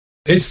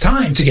It's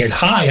time to get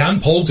high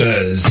on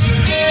polkas.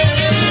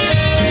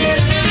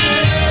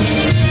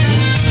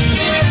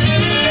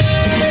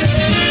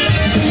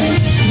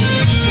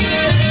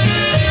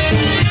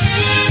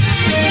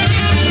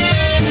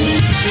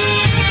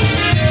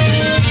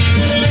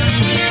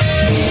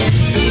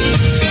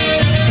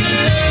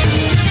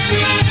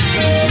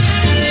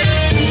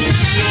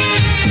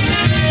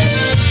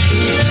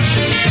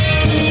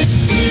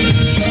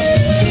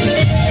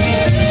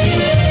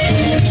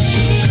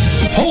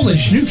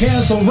 Polish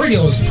Newcastle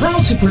Radio is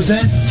proud to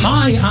present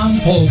High on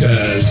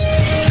Polkas.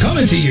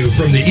 Coming to you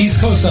from the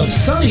east coast of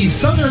sunny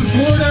southern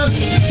Florida,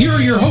 here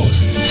are your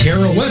hosts,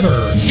 Tara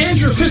Weber,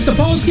 Andrew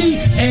Kristopolsky,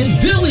 and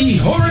Billy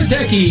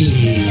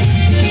Horodecki.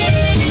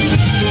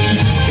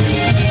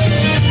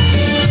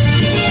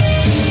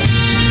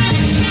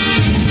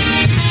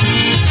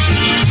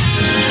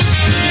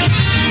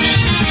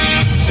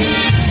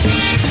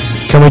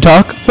 Can we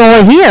talk?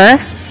 Well, we're here.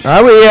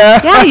 Are we?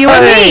 Yeah, you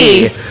and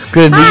me.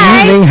 Good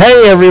Hi. evening.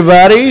 Hey,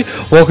 everybody.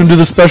 Welcome to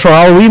the special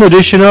Halloween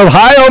edition of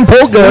High on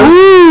Polkas.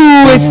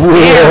 Ooh, it's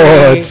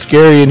scary. It's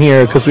scary in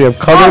here because we have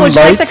colored would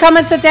you like lights. to come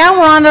and sit down?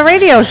 We're on the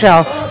radio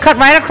show. Cut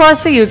right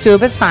across the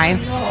YouTube. It's fine.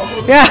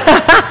 Yeah.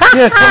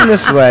 Yeah, come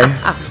this way.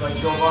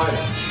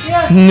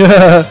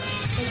 Yeah.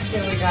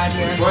 We got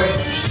here.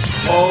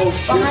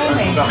 Behind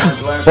me.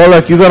 Well,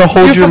 look, you got to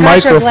hold your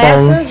forgot your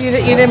microphone. glasses? You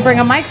didn't bring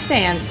a mic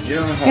stand.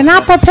 You're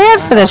not prepared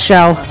for the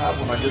show.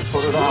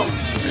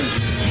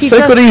 Say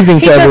good evening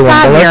to He just everyone,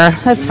 got Billy. here.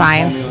 That's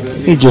fine.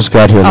 He just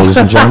got here, ladies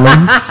and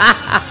gentlemen.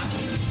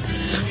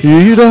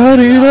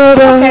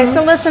 Okay,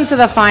 so listen to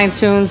the fine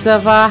tunes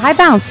of High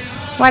Bounce.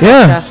 Why don't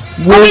Yeah.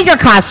 you? Go get your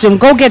costume.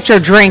 Go get your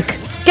drink.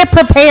 Get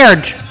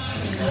prepared.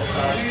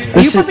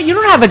 You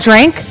don't have a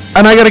drink.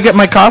 And I got to get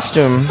my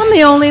costume. I'm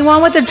the only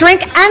one with a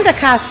drink and a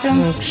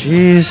costume.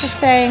 Jeez. Just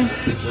saying.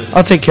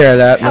 I'll take care of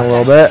that in a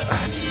little bit.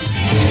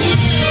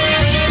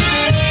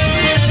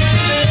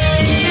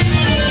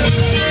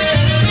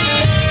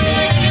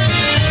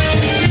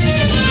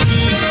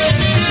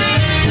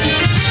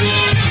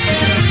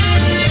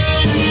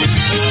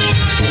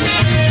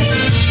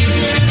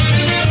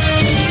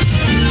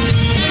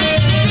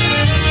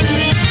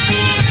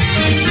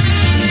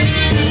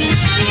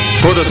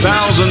 For the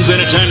thousands in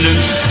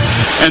attendance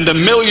and the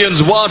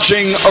millions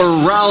watching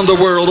around the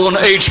world on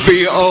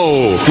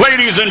HBO.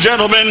 Ladies and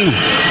gentlemen,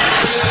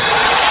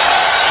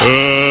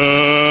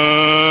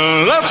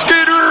 let's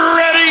get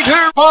ready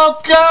to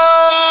Polka!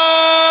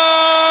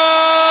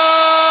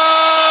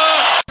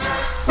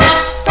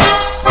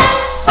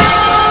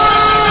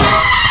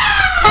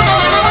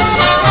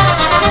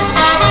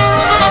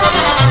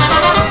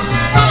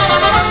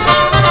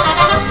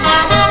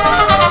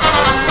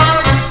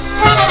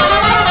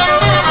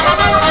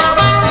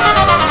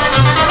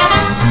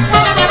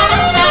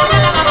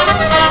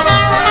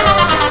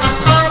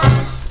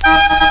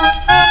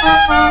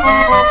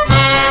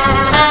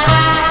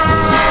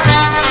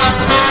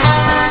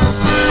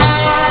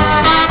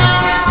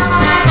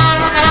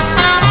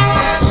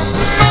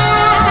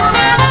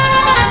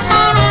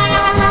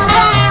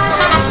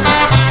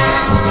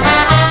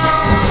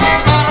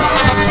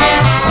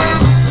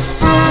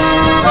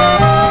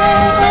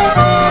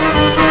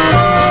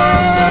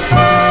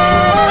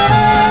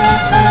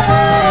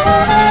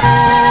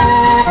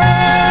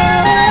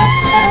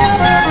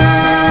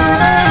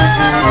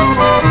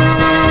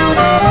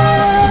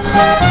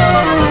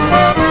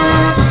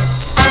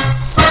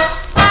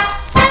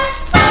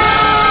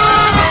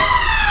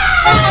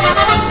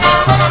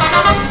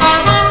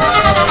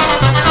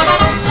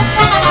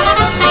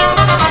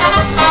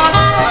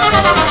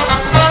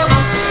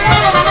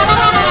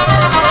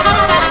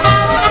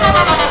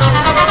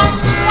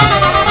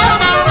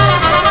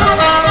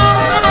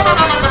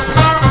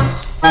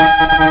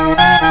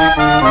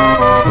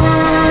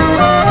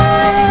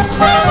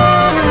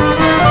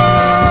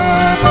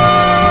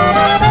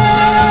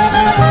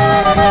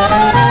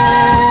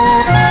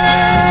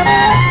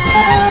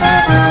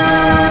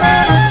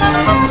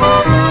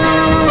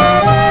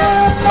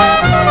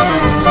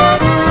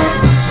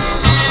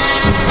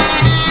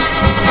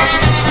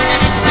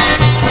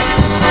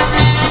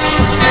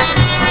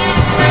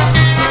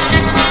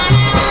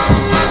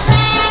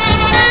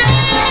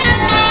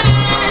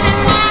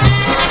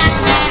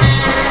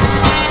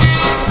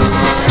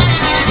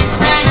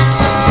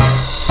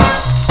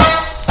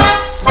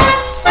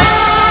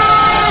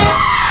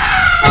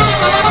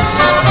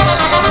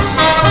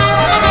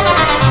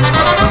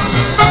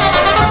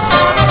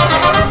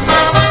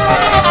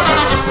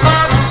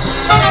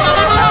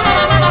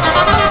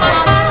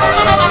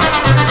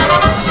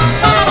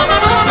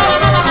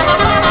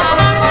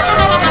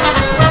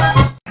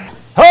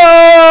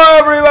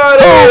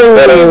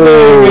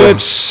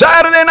 It's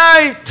Saturday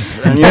night,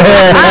 and you're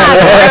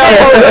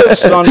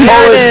on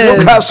Polish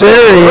Newcastle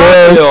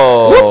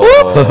Radio.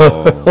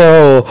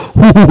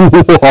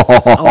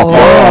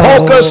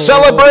 Polka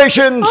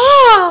celebrations.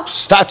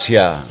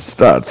 Stacja.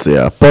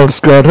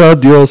 Polska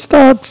Radio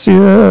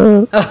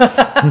Stacja.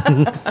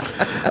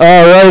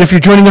 All right, if you're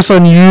joining us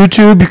on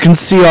YouTube, you can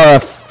see our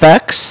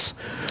effects.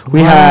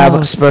 We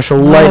have special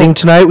lighting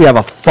tonight. We have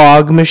a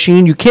fog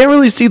machine. You can't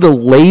really see the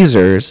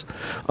lasers,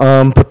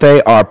 but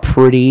they are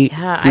pretty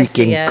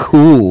freaking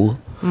cool.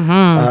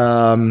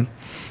 Mm-hmm.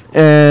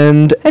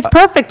 And it's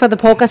perfect for the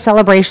polka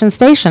celebration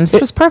station. This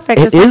was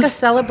perfect. It's like a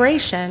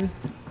celebration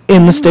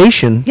in the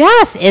station.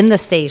 Yes, in the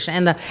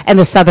station, and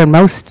the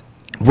southernmost.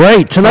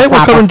 Right. Tonight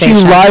we're coming to you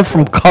live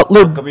from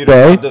Cutler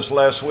Bay. This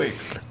last week.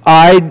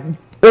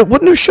 It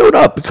wouldn't have showed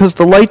up because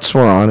the lights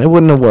were on. It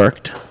wouldn't have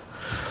worked.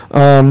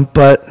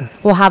 But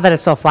we'll have it at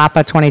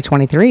Soflapa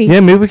 2023. Yeah,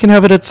 maybe we can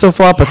have it at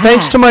Soflapa. Yes.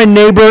 Thanks to my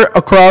neighbor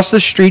across the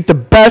street, the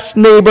best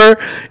neighbor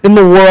in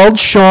the world,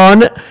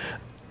 Sean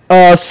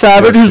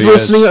Savard, who's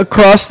listening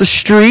across the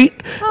street.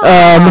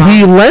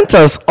 He lent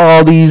us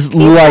all these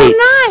lights.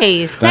 So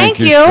nice. Thank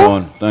you.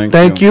 Sean.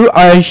 Thank you.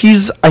 I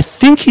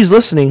think he's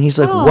listening. He's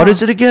like, what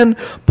is it again?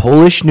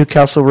 Polish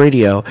Newcastle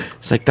Radio.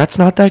 He's like, that's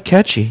not that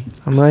catchy.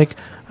 I'm like,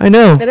 I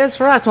know. It is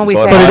for us when we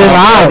say but it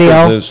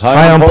is radio.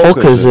 High on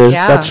Polkas is.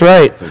 Yeah. That's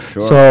right.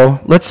 Sure. So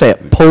let's say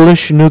it.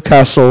 Polish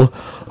Newcastle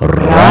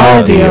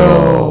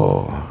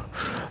Radio.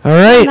 All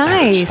right. So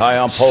nice. High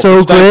on Polkas.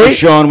 So great. Thank you,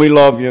 Sean. We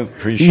love you.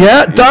 Appreciate it.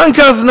 Yeah,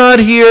 Donka's not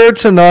here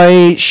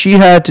tonight. She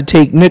had to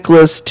take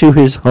Nicholas to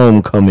his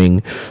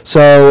homecoming.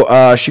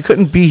 So she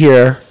couldn't be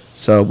here.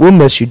 So we'll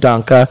miss you,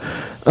 Donka.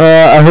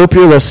 I hope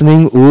you're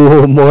listening.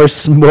 Ooh, more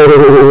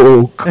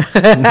smoke. So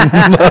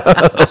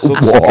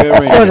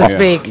to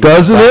speak.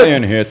 Doesn't it?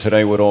 In here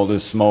today with all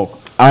this smoke.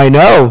 I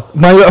know.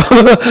 We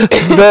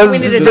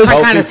need a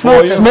different kind of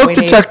smoke. Smoke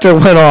detector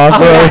went off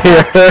right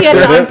here. You had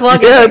to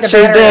unplug it, take the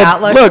battery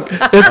out. Look,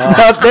 it's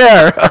not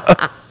there.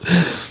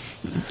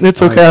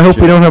 It's okay. I hope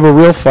we don't have a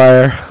real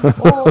fire.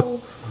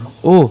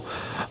 Oh.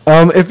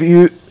 If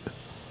you...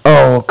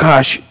 Oh,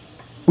 gosh.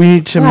 We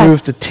need to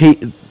move the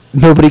tape.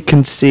 Nobody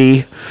can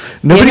see.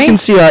 Nobody can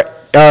see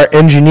our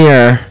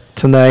engineer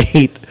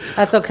tonight.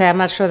 That's okay. I'm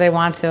not sure they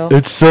want to.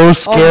 It's so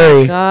scary.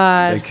 Oh, my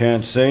God. They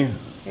can't see?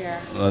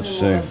 Here. Let's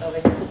see.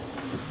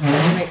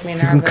 Make me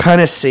nervous. You can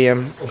kind of see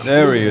him.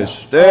 There he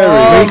is. There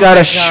he is. We got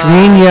a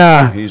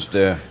Shrinya. He's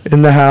there.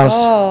 In the house.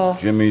 Oh.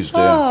 Jimmy's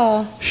there.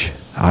 Oh.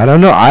 I don't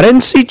know. I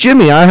didn't see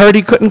Jimmy. I heard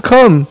he couldn't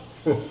come.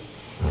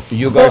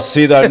 You guys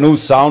see that new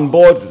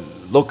soundboard?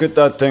 Look at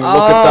that thing. Look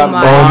at that. Oh,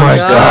 my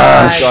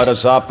gosh. Got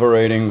us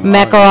operating.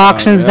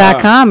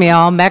 MeckerAuctions.com,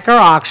 y'all. Mecker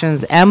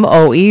Auctions.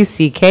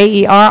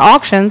 MOECKER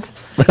Auctions.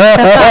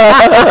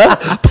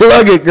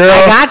 Plug it, girl.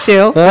 I got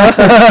you.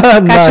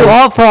 Got you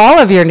all for all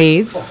of your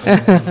needs. Oh,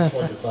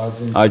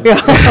 my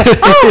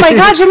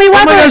God. Jimmy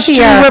Weber's here.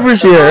 Jimmy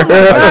Weber's here.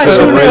 I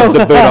should have raised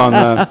the bid on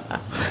that.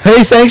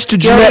 Hey, thanks to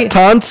Jeanette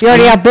Tonsky. You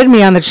already outbid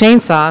me on the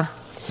chainsaw.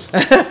 I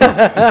could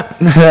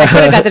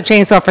have got the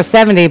chainsaw for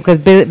 $70 because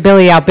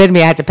Billy outbid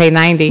me. I had to pay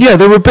 $90. Yeah,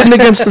 they were bidding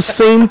against the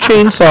same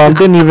chainsaw and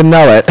didn't even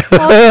know it.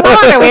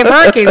 Well, we have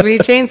hurricanes. We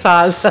need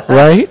chainsaws.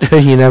 Right?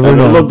 You never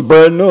know. It looked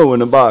brand new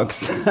in the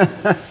box.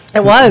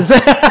 It was.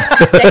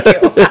 Thank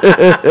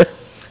you.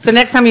 So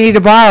next time you need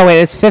to borrow it,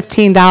 it's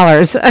 $15.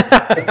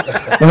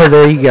 Oh,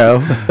 there you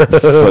go.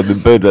 For the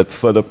bid,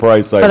 for the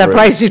price. For the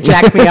price you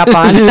jacked me up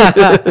on.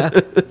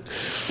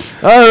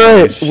 All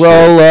right.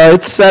 Well,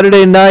 it's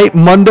Saturday night.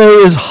 Monday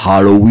is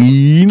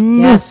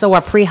Halloween. Yeah, so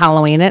we're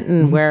pre-Halloween it,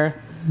 and we're...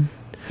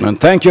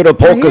 And thank you to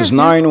Polkas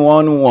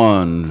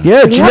 911.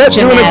 Yeah, Jeanette's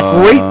doing a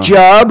great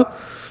job.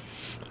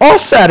 All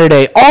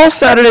Saturday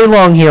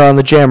long here on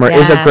the Jammer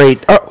is a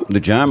great... The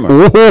Jammer.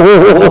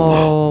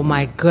 Oh,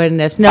 my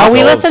goodness. No,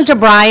 we listened to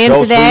Brian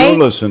today. You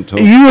listened to.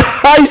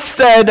 I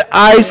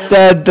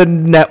said the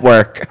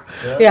network.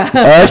 Yeah.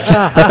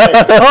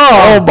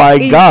 Oh,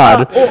 my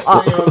God.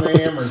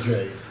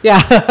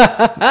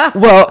 Yeah.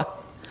 Well...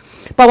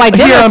 But I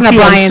did listen to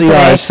Brian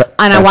today,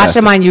 and I watched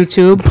him him on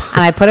YouTube,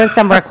 and I put in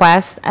some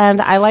requests,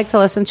 and I like to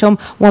listen to him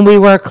when we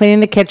were cleaning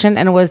the kitchen,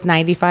 and it was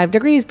 95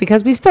 degrees,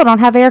 because we still don't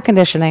have air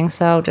conditioning,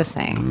 so just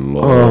saying.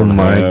 Oh,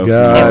 my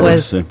God. It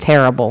was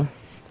terrible.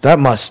 That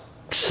must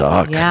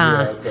suck.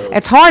 Yeah.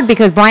 It's hard,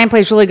 because Brian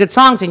plays really good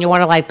songs, and you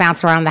want to, like,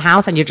 bounce around the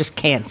house, and you just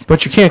can't.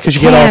 But you can't, because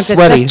you get all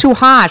sweaty. It's just too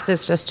hot.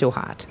 It's just too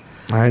hot.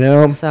 I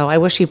know. So I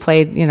wish he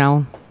played,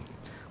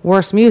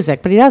 worse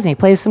music, but he doesn't. He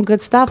plays some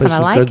good stuff, and I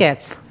like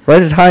it.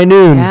 Right at high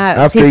noon,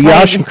 after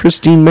Yash and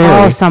Christine Mary.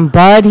 Oh, some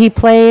Bud he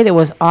played. It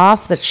was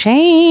off the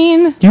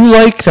chain. You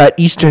like that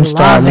Eastern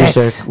style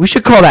music. We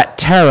should call that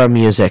Terra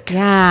music.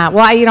 Yeah.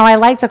 Well, I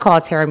like to call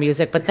it Terra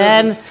music, but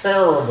then... It's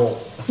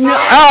terrible. No.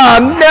 Oh,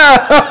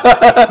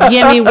 no.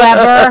 Jimmy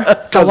Weber.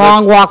 It's a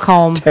long walk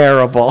home.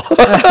 Terrible.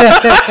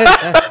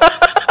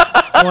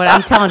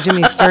 I'm telling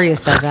Jimmy Sturr you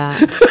said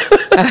that.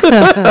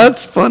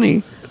 That's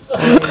funny.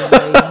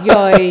 That's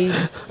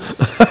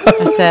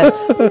it.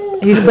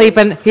 He's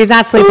sleeping. He's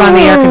not sleeping on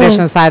the air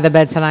conditioned side of the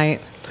bed tonight.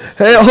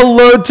 Hey,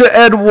 hello to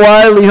Ed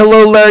Wiley.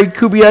 Hello, Larry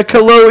Kubiak.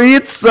 Hello,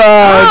 Itza.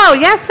 Oh,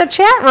 yes, the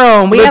chat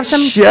room. We have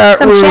some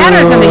chatters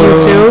in the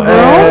YouTube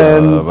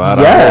room.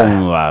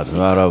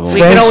 We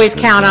can always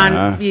count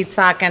on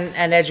Yitzhak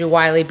and Edgy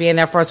Wiley being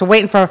there for us. We're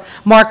waiting for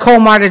Mark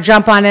Komar to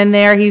jump on in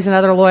there. He's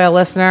another loyal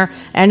listener.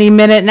 Any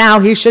minute now,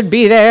 he should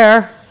be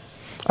there.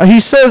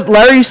 Larry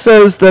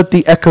says that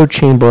the echo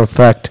chamber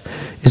effect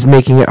is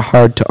making it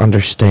hard to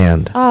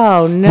understand.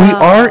 Oh, no. We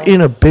are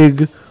in a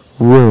big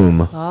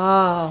room.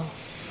 Oh.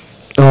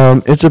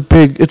 It's a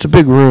big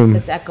room.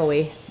 It's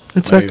echoey.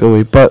 It's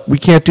echoey, but we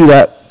can't do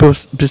that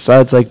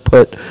besides like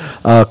put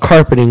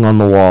carpeting on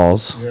the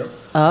walls. Yep.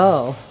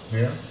 Oh.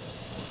 Yeah.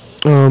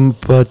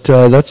 But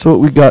that's what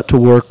we got to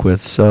work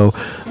with. So,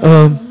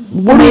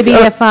 maybe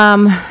if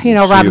Rob See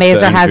if Mazer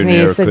the has any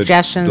engineer could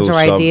suggestions do or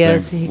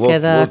ideas, something. he We'll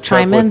could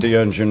chime check in. with the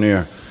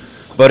engineer.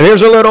 But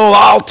here's a little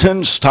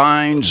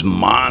Altenstein's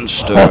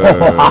Monster.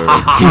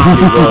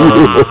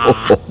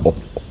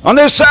 On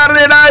this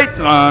Saturday night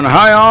on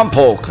High on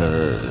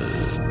Polkas.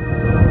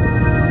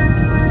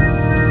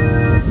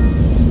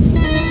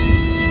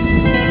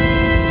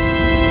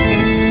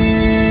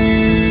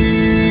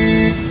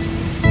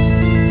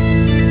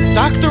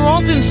 Dr.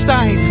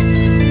 Altenstein,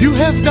 you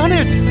have done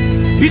it!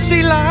 He's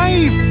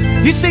alive!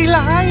 He's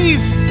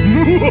alive!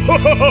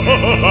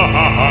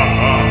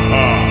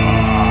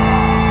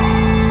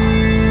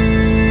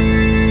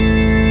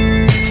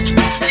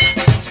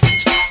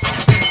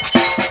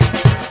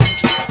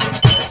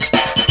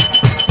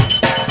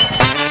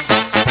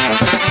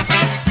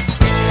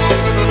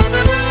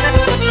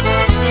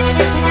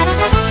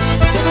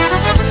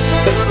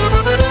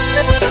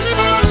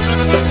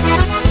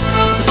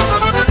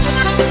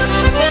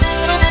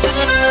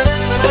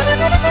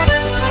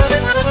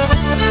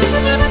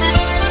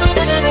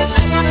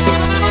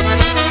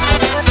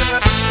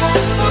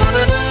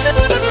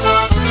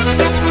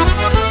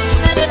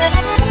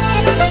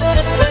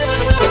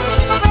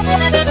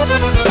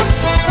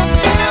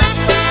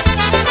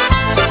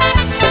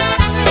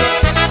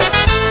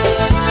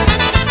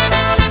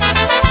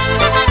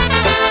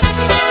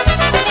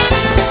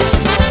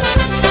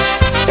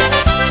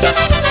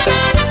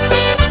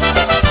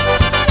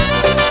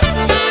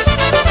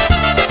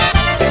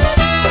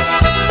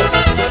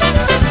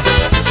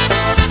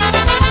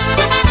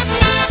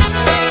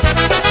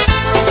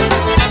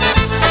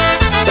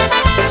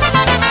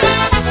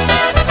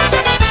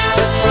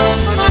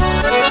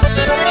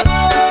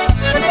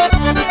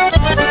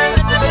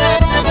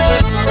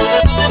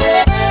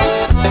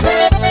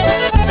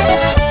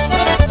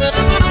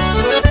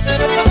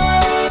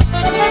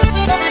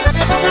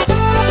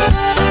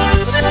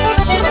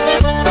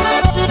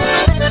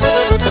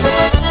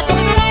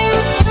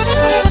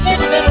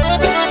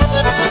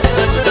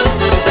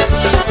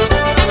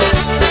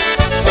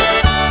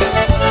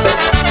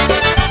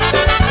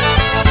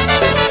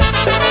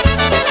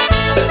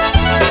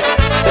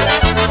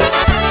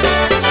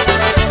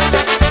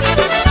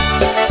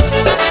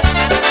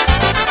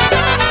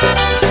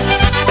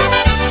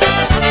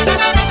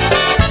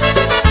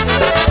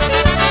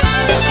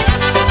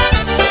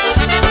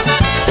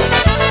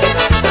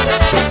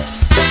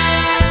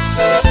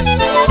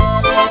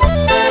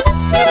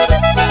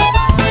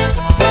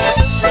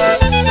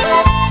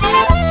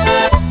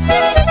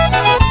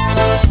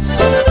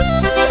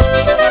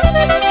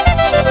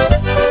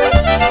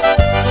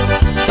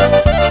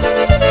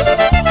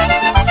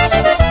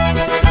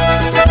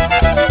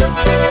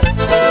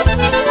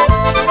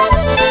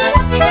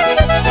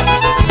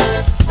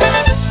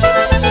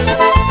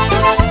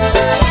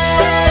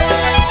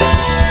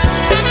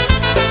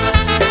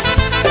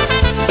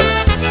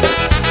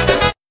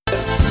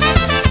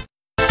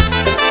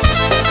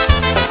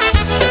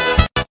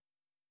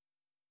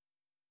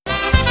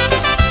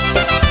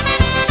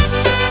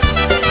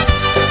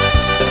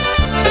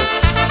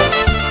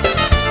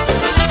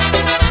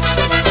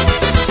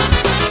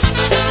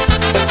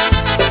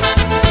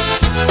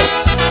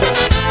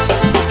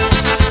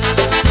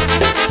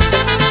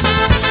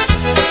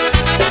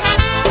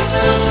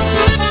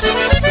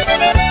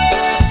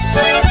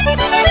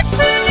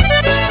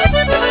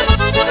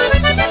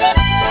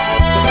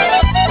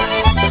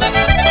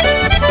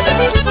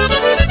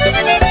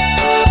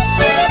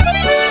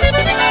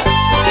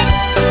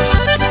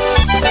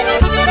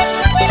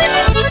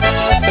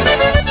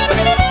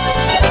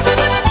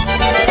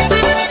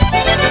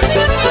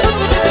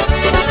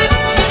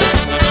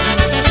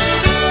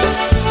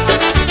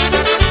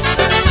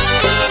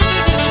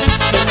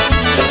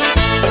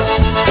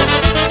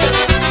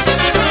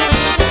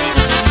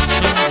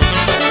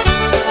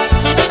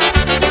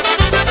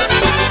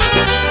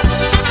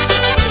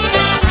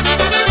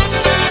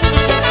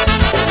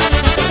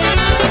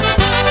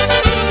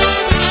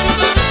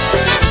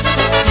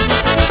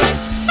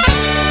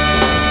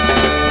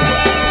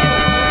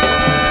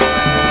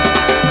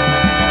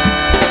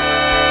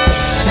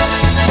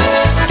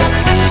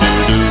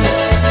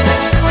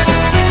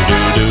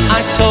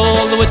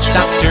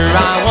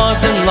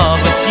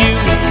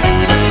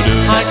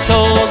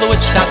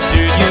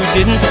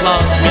 didn't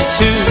love me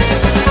too.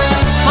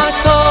 I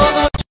told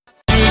the witch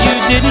doctor you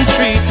didn't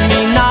treat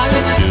me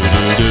nice.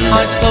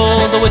 I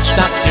told the witch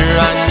doctor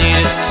I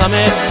needed some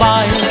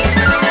advice.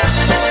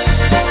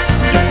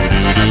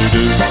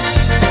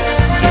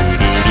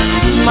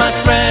 My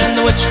friend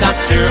the witch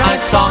doctor, I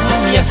saw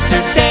him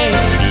yesterday.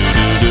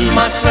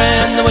 My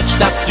friend the witch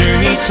doctor,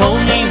 he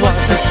told me what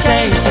to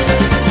say.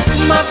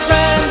 My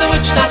friend the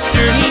witch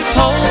doctor, he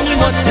told me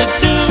what to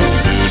do.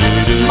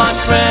 My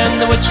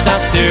friend, the witch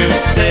doctor,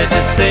 said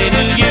to say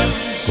to you,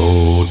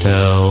 go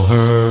tell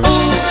her.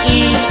 Ooh,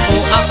 ee,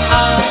 ooh, ah,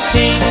 ah,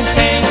 ting,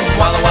 ting,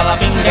 walla, walla,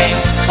 bing, bang.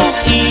 Ooh,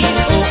 ee,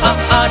 ooh, ah,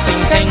 ah,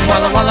 ting, ting,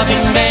 walla, walla,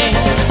 bing, bang.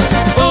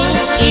 Ooh,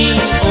 ee,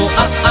 ooh,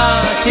 ah,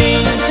 ah,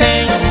 ting,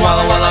 ting,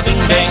 walla, walla,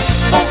 bing, bang.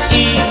 Ooh,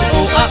 ee,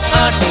 ooh, ah,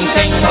 ah, ting,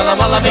 ting, walla,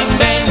 walla, bing,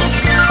 bang.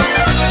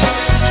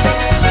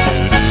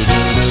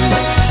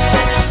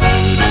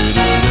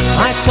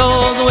 I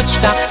told the witch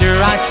doctor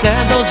I said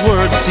those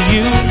words to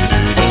you.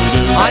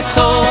 I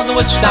told the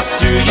witch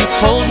doctor you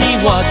told me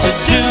what to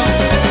do.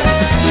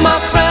 My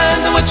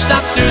friend, the witch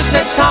doctor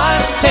said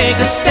time to take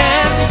a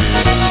stand.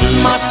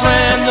 My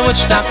friend, the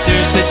witch doctor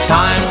said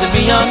time to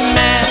be a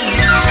man.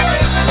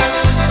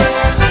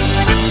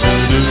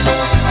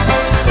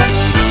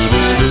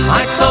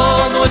 I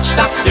told the witch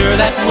doctor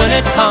that when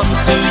it comes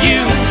to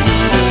you,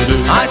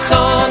 I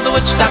told the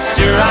witch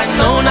doctor I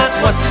know not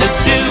what to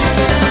do.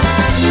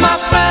 My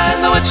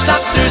friend, the witch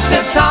doctor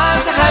said time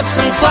to have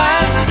some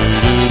class.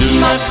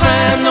 My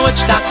friend, the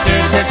witch doctor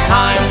said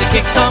time to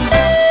kick some.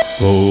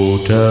 Go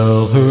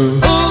tell her.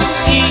 Ooh,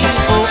 ee,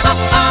 ooh, ah,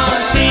 ah,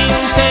 ting,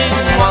 ting,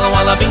 walla,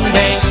 walla, bing,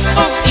 bang.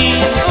 Ooh, ee,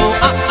 ooh,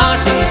 ah, ah,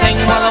 ting, ting,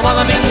 walla,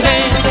 walla, bing,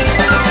 bang.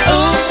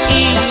 Ooh,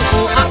 ee,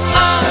 ooh, ah,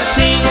 ah,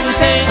 ting,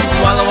 ting,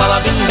 walla, walla,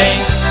 bing, bang.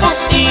 Ooh,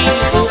 ee,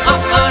 ooh,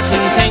 ah, ah,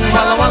 ting, ting,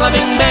 walla, walla,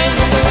 bing, bang.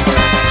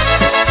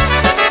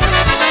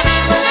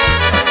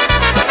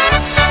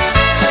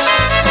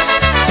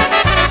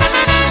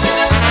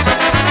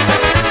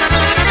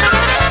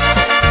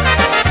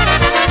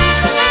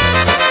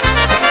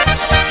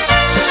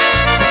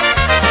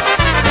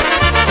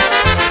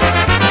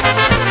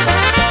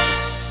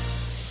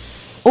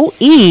 Ooh,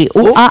 ee,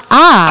 ooh, ah,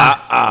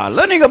 ah.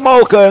 Lenny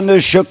Gomolka and the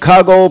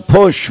Chicago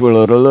Push with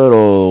a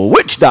little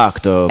witch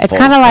doctor. It's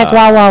kind of like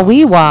wah wah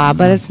wee wah,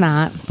 but it's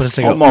not. But it's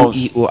like Almost. a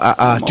ooh, ee, ooh, ah,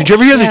 ah. Did you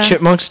ever hear the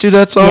Chipmunks do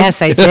that song?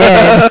 Yes, I did.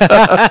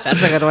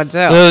 That's a good one, too.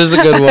 That is a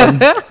good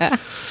one.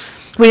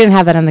 We didn't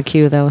have that on the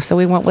queue, though, so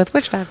we went with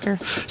Witch Doctor.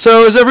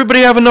 So does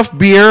everybody have enough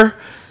beer?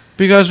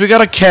 Because we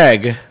got a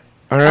keg.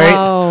 All right.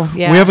 Oh,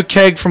 yeah. We have a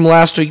keg from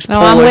last week's No,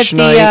 I'm Polish with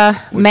night.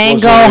 the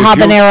mango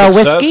habanero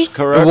whiskey.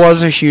 It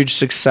was a huge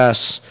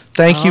success.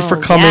 Thank you for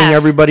Oh, coming, yes.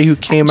 everybody who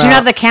came Do out. you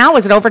have the count?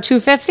 Was it over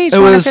 250? It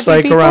was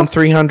like people? around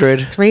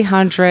 300.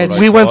 300.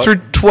 We went through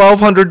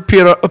 1,200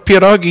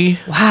 pierogi.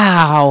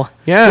 Wow.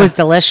 Yeah. It was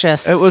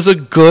delicious. It was a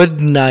good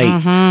night.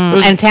 It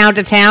was- And town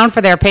to town for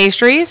their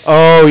pastries.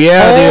 oh,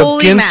 yeah.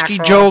 Holy The Oginski,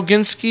 mackerel. Joe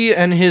Oginski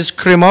and his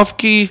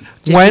Kremovki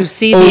Did went you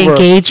see over. the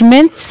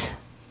engagement?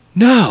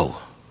 No.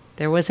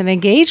 There was an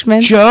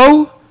engagement.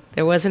 Joe?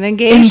 There was an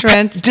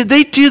engagement. Did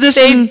they do this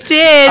They in...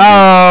 did.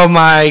 Oh,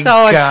 my So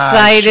gosh.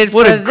 excited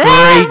What for a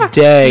them. great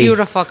day.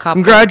 Beautiful couple.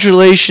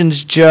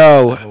 Congratulations,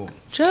 Joe.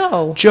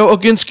 Joe. Joe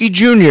Oginski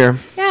Jr.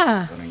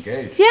 Yeah.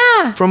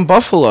 Yeah. from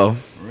Buffalo.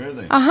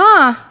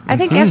 Uh-huh. I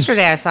think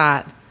yesterday I saw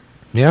it.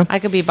 Yeah. I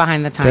could be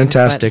behind the times.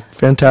 Fantastic. but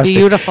Fantastic.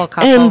 Beautiful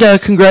couple. And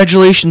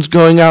congratulations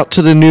going out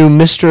to the new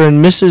Mr.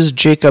 and Mrs.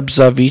 Jacob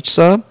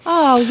Zavica.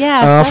 oh,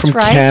 yes, that's From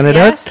right.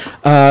 Canada.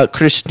 Yes.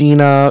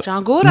 Christina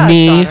John Gura's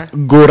Ni daughter.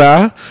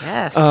 Gura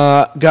Yes.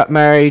 got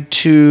married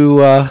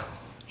to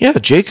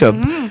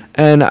Jacob.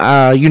 And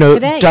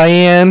Today.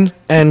 Diane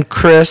and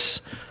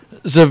Chris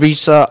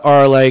Zavica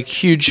are like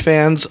huge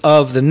fans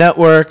of the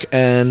network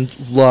and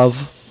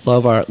love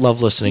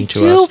listening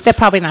to us. They're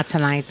probably not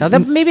tonight, though.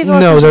 Maybe they'll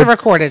No, listen to the they're-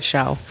 recorded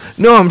show.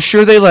 No, I'm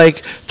sure they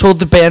told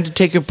the band to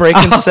take a break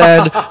and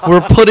said,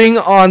 "We're putting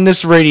on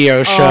this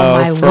radio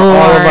show my for all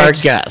of our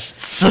Lord.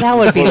 guests." That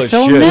would be Full of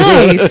so shit.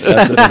 nice.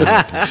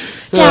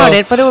 Doubt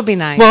it, but it would be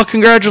nice. Well,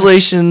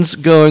 congratulations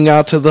going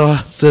out to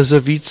the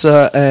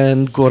Zavica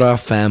and Gora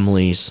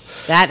families.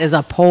 That is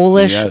a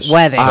Polish Yes.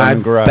 wedding. I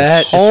Congrats.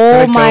 bet it's Oh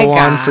going to my go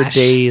on for gosh.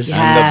 days. Yeah.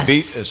 And Yes. the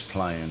beat is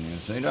playing.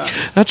 You see that?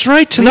 That's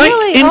right. Tonight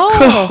Really? in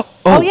Oh.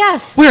 Oh,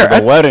 yes. Where?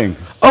 The wedding.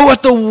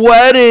 At the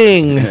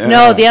wedding.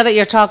 No, the other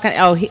you're talking.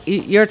 Oh,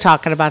 you're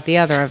talking about the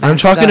other event. I'm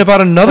talking the about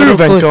another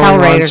event Holocaust going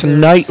on Hellraisers.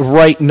 tonight,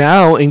 right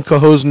now in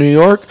Cohoes, New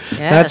York.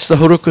 That's the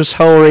Yes. Holocaust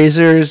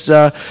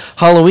Hellraisers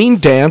Halloween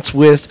dance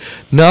with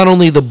not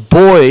only the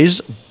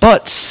boys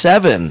but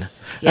Seven.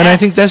 And I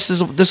think Yes.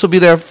 this will be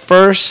their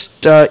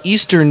first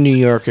Eastern New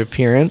York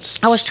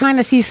appearance. I was trying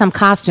to see some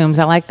costumes.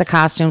 I like the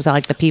costumes. I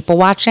like the people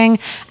watching.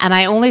 And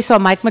I only saw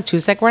Mike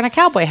Matusek wearing a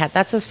cowboy hat.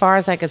 That's as far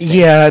as I could see.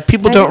 Yeah,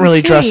 people I don't didn't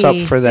really dress up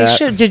see. for They that.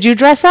 should. Did you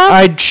dress up?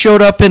 I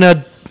showed up in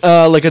a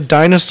like a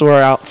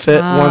dinosaur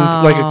outfit,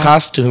 like a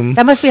costume.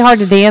 That must be hard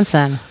to dance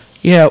in.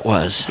 Yeah, it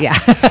was. Yeah.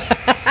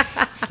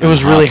 It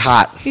was really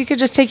hot. You could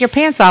just take your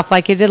pants off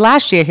like you did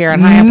last year here in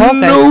High Polkas.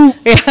 No.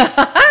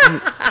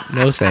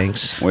 No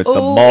thanks. With the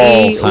Ooh,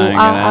 balls ee, ooh, hanging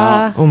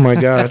ah, out. Oh my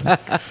god.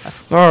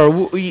 All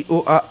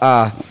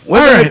right.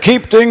 We're going to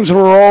keep things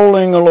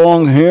rolling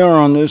along here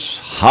on this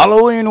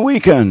Halloween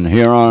weekend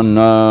here on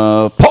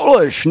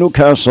Polish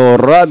Newcastle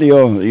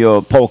Radio,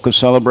 your polka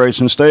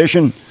celebration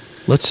station.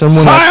 Let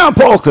someone Hi on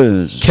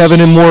Polkas. Kevin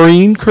and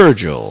Maureen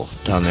Kurgel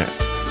down there.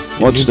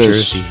 in What's New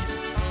this? Jersey.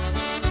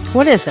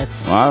 What is it?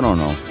 I don't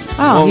know.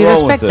 Oh, We'll you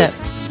roll just with picked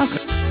it.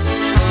 Okay.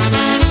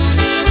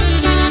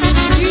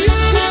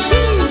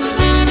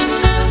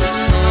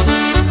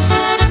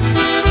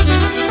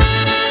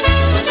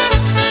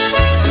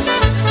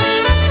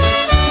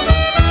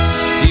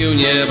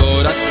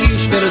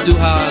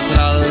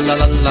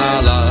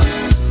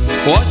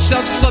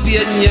 Kasia w sobie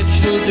nie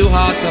czuł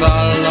ducha,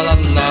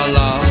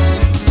 tra-la-la-la-la.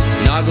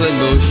 Nagle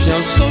mu się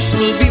coś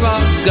lubiła,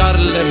 w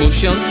gardle mu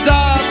się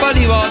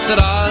zapaliło,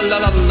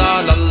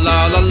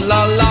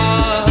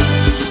 tra-la-la-la-la-la-la-la.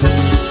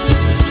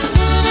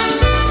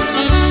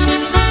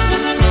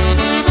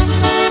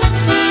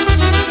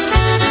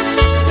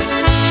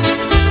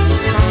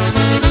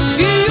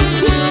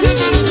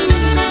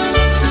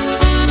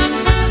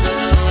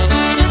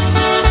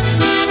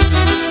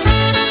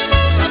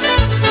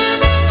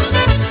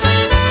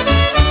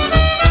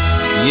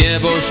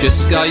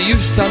 Niebosieska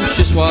już tam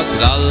przyszła,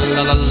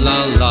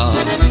 tra-la-la-la-la.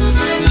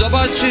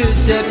 Zobaczy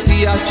te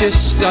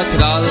pijacieska,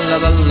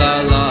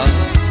 tra-la-la-la-la.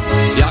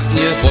 Jak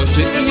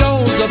niebosiek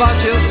ją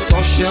zobaczył,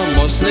 to się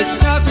mocny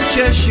tak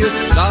cieszył,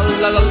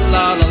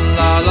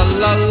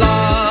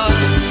 tra-la-la-la-la-la-la-la.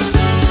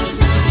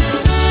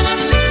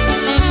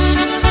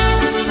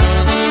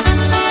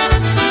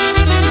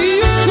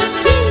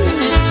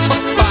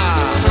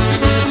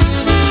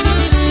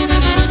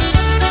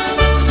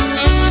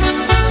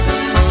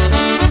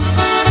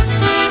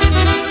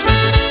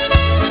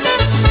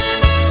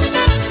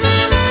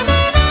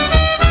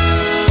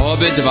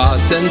 Obydwa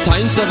sem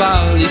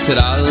tańcowali,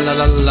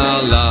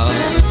 tra-la-la-la-la.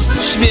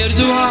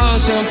 Śmierducha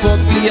się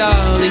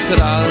popijali,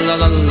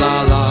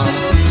 tra-la-la-la-la.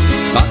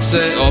 Tak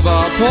se oba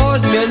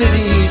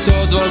podmienili, to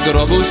do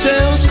grobu się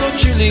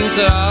skoczyli,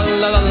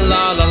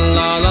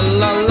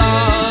 tra-la-la-la-la-la-la-la.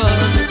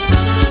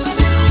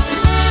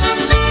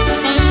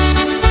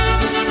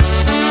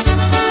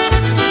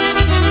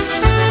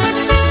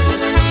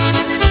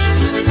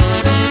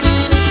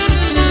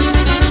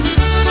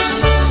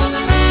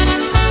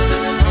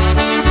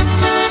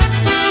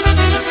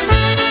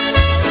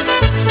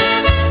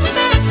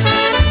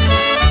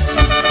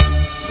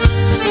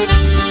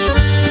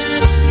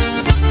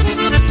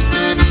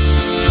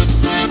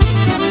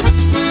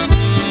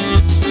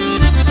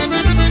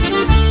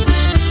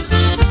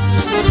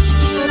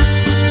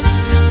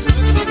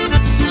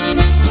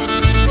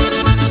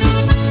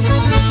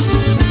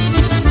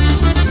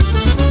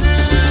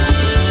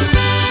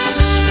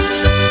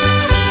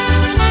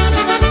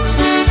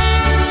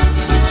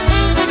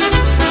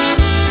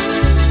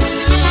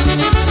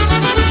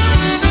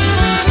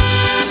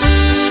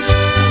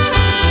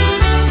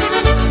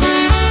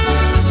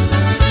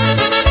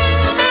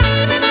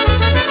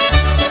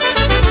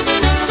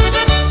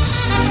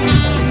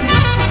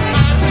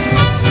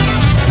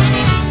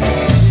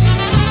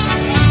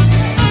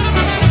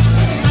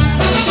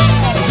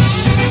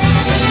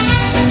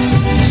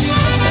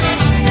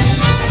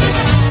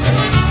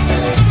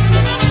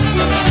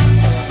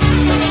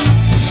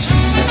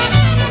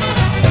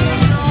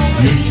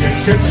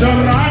 Co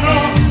rano,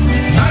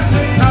 czas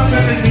do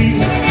tawerni,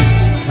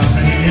 tam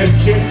nie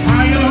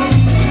przyjechają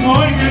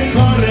moje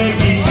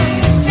kolegi.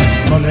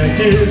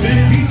 Koledzy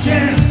wypicie,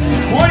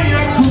 moje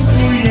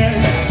kupuje,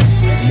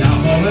 ja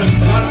wolę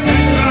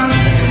partnera,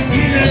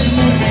 ile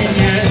mówi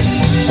nie.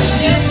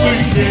 Nie bój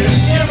się,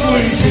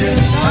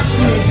 tak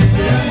lubi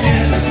mnie.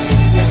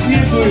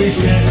 Nie bój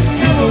się,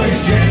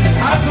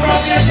 a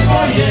zrobię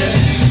twoje.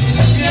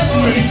 Nie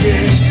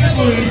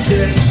bój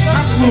się,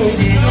 tak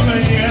mówi do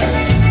mnie.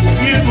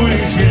 Nie bój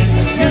się,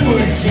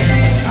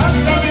 a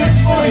zrobię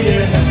twoje.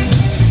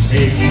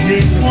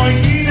 Ginek, mój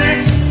ginek,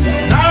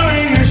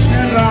 dalej jeszcze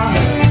raz.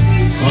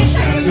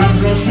 Oszczędzam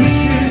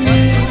rozrzucie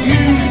i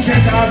już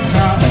czeka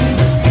czas.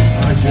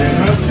 A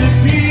teraz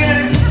wypiję,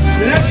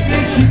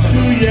 lepiej się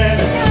czuję.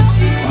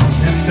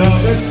 Potem to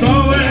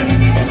wesołe,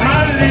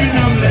 ale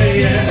nam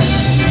leje.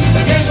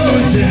 Nie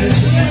bój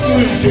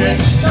się,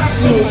 tak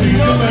mówi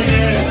do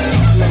mnie.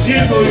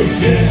 Nie bój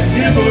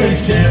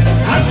się,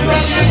 a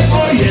zrobię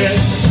twoje.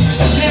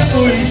 Nie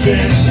bój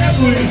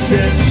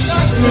się,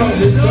 tak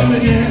robię do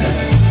mnie.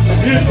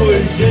 Nie bój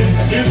się,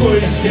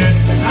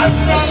 a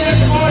zrobię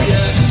twoje.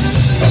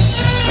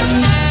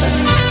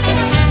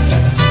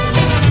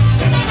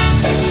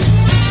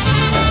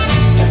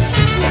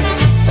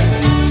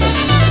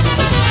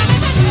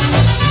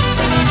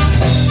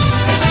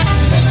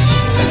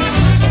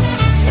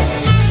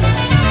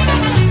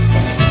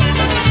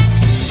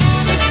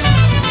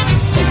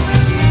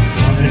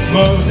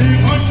 Młody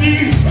chodzi,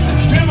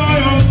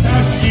 śpiewają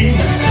ptaszki.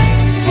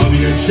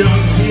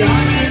 Ksiądz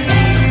pijany,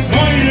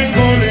 moje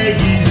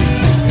kolegi.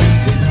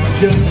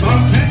 Ksiądz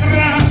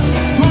Petra,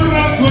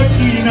 góra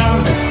kocina.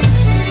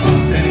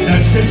 Potem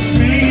też się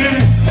śmieje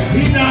i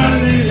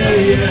dalej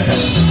leje.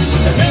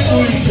 Nie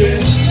bój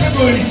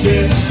się,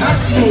 tak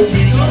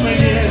mówi do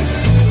mnie.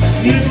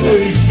 Nie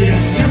bój się,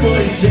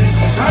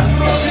 tak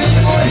robię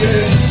twoje.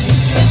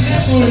 Nie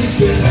bój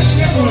się,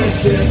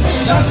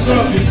 tak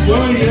robię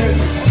twoje.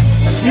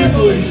 Nie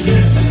bój się,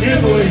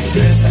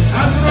 a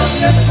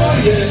zrobię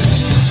twoje.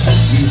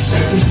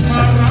 Już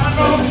ma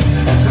rano,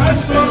 czas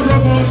do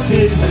roboty.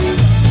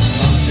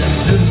 Mam się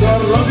chce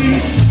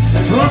zarobić,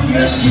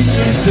 prokletki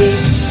pięty.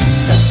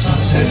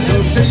 Mam ten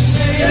się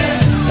śmieje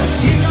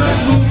i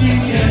zakupni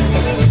mnie.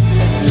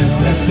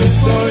 Serce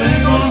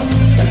twojego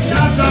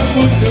ja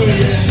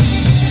zabuduję.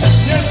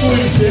 Nie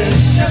bój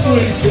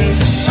się,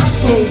 tak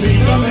mówi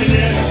do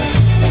mnie.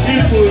 Nie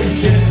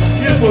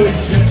bój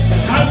się,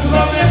 a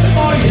zrobię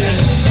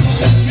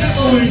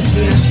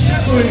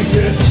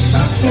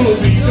tak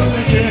mówi do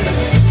mnie.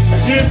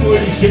 Nie bój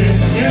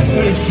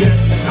się,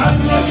 a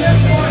zrobię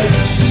moje.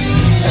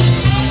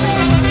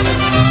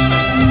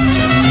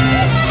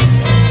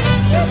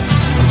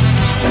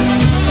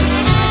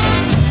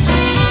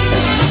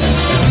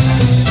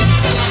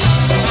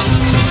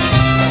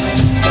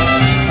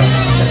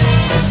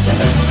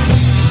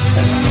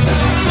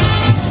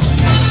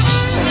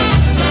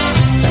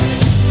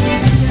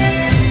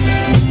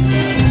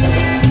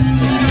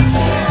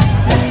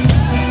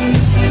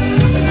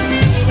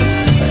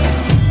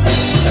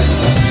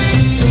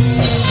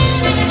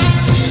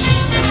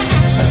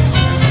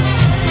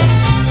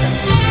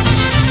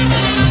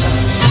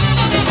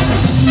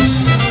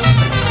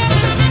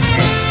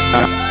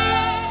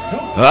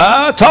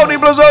 Tony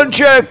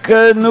Blazonczyk,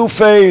 a new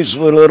face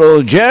with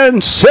little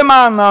Jen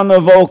Simon on the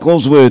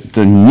vocals with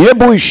Nie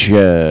bój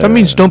się. That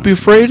means don't be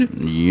afraid?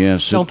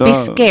 Yes, Don't be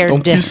scared.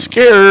 Don't be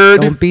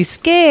scared. Don't be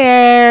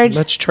scared.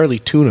 That's Charlie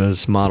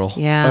Tuna's model.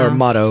 Yeah. Or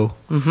motto.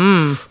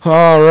 Mm-hmm.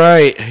 All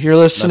right. You're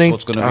listening.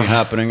 That's what's going to be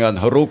happening at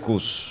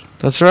Haruku's.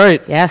 That's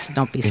right. Yes,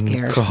 don't be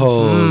scared.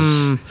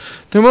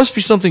 There must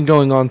be something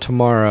going on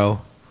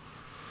tomorrow.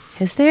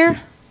 Is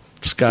there?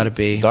 It's got to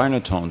be.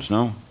 Dynatones,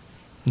 no?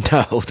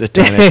 No, the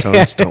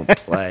Dynatones don't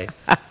play.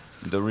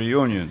 The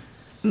reunion.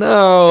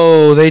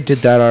 No, they did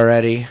that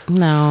already.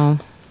 No.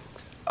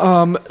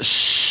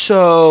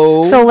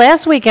 So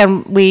last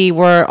weekend we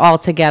were all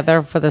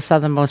together for the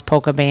Southernmost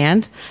Polka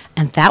Band,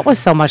 and that was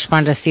so much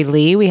fun to see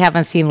Lee. We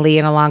haven't seen Lee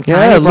in a long time.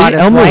 Yeah, He brought Lee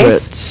his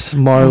Elmowitz,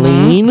 wife.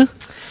 Marlene.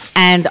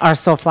 And our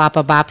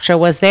Soflapa Babcha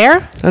was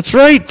there. That's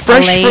right,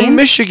 fresh Elaine. from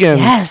Michigan.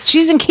 Yes,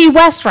 she's in Key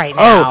West right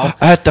now. Oh,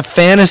 at the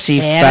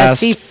Fantasy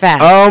Fest.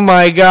 Oh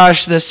my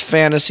gosh, this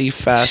Fantasy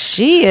Fest.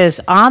 She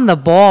is on the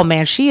ball,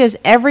 man. She is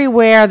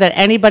everywhere that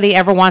anybody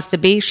ever wants to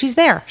be. She's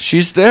there.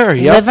 She's there.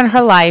 Yep. Living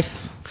her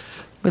life.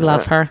 We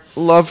love her.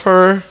 Love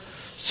her.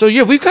 So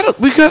yeah, we've got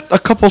a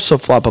couple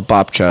Soflapa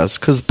Babchas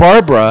because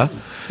Barbara.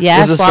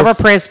 Yes, Barbara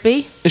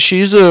Prisby.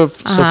 She's a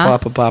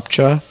Soflapa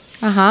Babcha.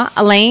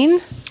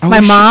 Elaine. Oh, my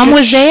mom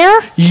was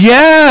there.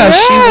 Yeah,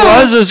 she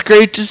was. It was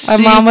great to see.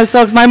 My mom was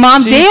so. My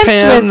mom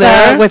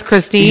danced with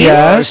Christine.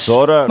 Yes, I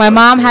saw that. My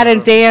mom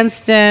hadn't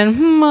danced in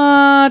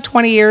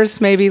 20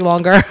 years, maybe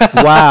longer.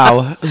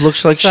 Wow, it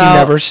looks like she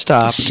never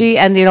stopped. She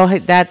and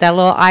that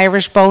little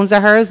Irish bones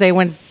of hers. They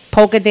went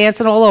polka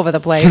dancing all over the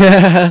place.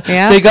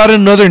 Yeah, they got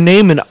another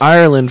name in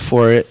Ireland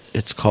for it.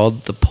 It's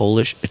called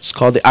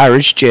the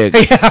Irish jig.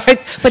 Yeah,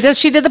 but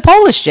she did the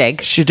Polish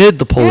jig. She did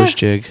the Polish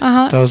jig.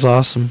 That was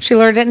awesome. She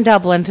learned it in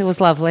Dublin. It was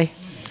lovely.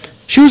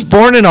 She was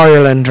born in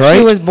Ireland, right?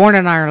 She was born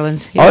in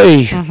Ireland. Yeah.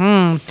 Oy.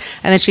 And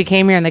then she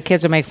came here, and the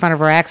kids would make fun of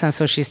her accent,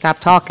 so she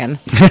stopped talking.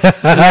 Now she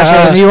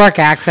has a New York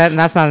accent, and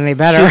that's not any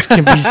better. Kids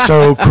can be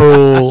so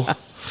cruel.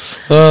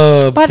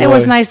 But it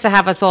was nice to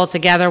have us all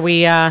together.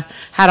 We had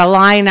a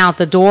line out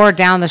the door,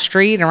 down the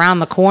street, and around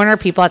the corner.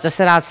 People had to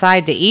sit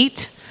outside to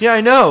eat. Yeah,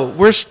 I know.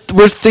 We're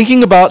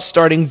thinking about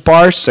starting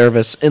bar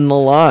service in the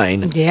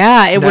line.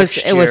 Yeah, it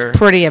was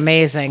pretty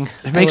amazing.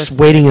 It makes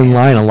waiting in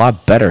line a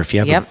lot better if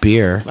you have a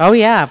beer. Oh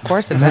yeah, of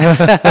course it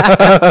does.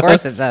 Of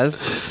course it does.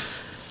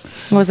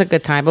 It was a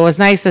good time. It was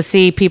nice to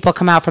see people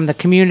come out from the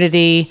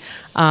community,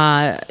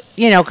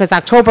 because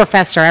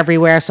Oktoberfests are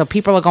everywhere, so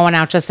people are going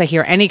out just to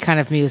hear any kind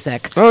of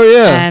music. Oh,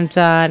 yeah.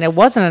 And it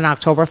wasn't an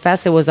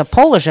Oktoberfest. It was a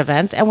Polish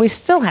event, and we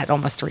still had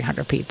almost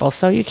 300 people,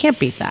 so you can't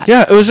beat that.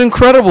 Yeah, it was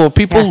incredible.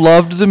 People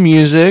loved the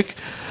music.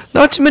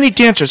 Not too many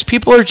dancers.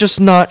 People are just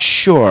not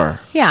sure.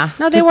 Yeah,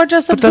 no, they were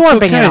just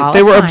absorbing it all.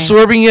 They were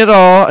absorbing it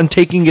all and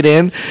taking it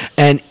in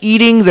and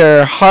eating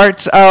their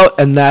hearts out,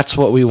 and that's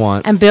what we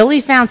want. And Billy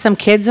found some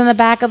kids in the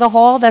back of the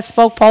hall that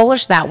spoke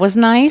Polish. That was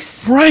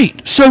nice. Right.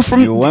 So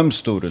from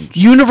students.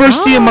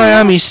 University of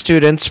Miami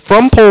students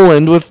from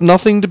Poland with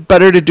nothing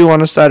better to do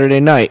on a Saturday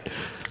night.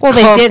 Well,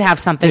 they did have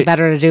something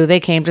better to do.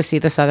 They came to see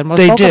the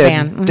Southernmost Polka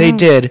Band. Mm-hmm. They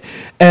did.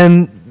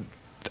 And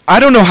I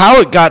don't know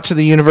how it got to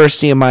the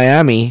University of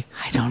Miami.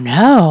 I don't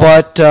know.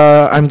 But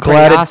I'm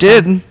glad it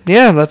did.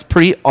 Yeah, that's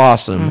pretty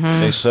awesome.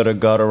 Mm-hmm. They said it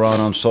got around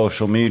on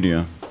social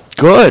media.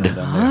 Good. And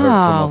then they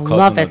heard from a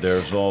love cousin it. of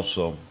theirs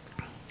also.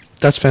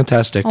 That's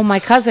fantastic. Oh, my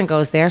cousin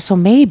goes there, so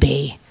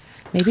maybe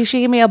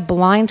she gave me a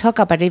blind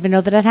hookup. I didn't even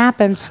know that it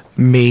happened.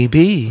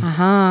 Maybe.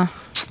 Uh-huh.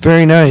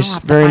 Very nice.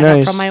 Very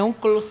nice. From my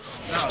uncle.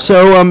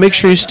 So make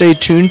sure you stay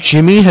tuned.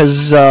 Jimmy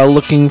has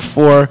looking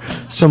for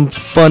some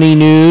funny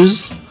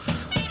news.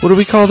 What do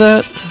we call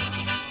that?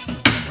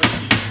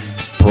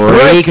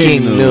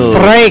 Breaking news.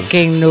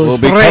 Breaking news. We'll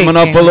be coming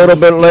up a little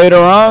bit later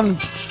on.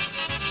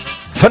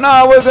 For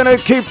now, we're going to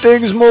keep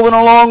things moving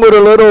along with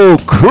a little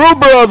Crew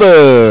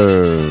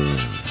Brothers.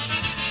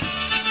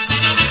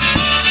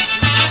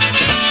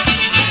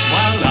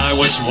 While I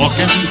was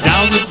walking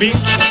down the beach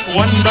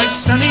one bright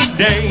sunny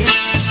day,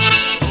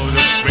 oh,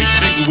 the great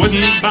big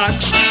wooden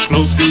box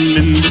floating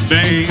in the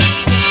bay.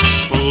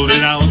 Pulled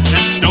it out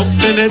and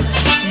opened it,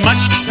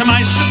 much to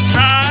my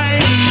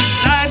surprise,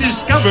 I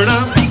discovered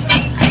a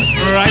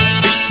right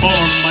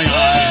before my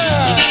eyes.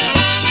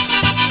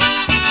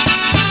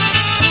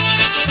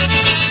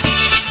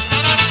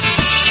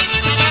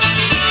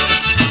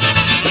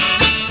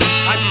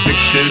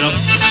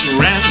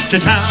 to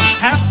town,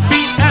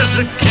 happy as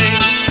a king.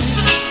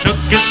 Took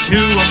it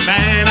to a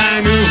man I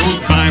knew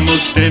who'd buy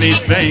most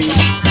anything.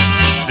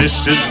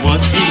 This is what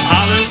he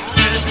hollered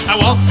as I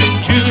walked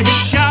into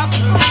his shop.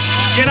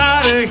 Get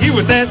out of here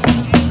with that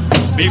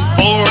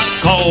before I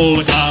call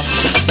the cops.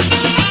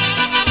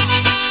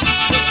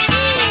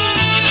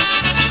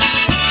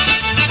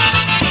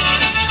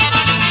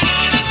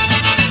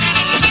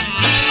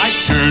 I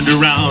turned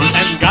around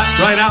and got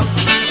right out,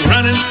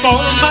 running for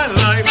my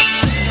life.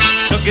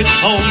 Took it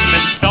home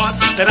and thought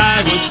that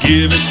I would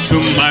give it to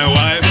my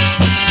wife.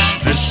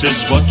 This is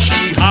what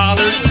she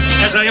hollered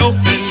as I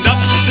opened up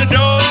the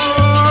door.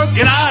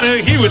 Get out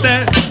of here with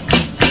that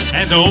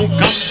and don't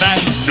come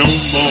back no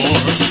more.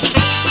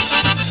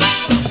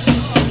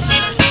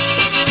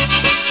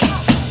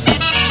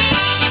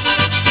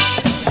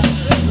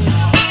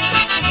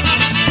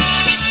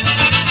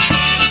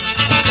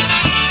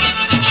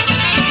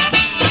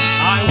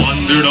 I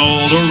wandered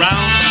all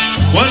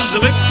around, was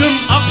the victim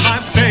of my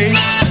fate.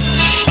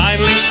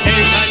 Finally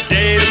came my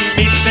day to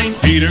meet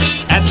St. Peter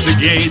at the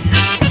gate.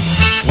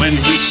 When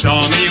he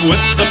saw me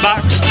with the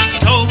box,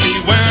 told me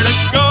where to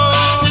go.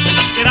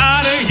 Get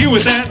out of here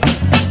with that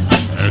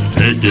and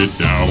take it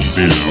down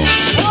below.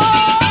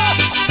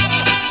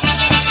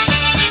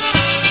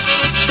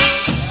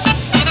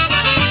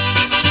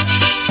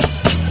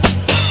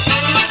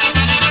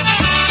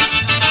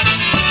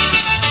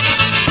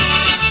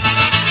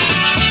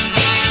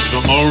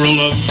 The moral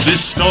of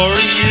this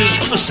story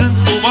is a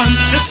simple one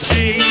to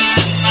see.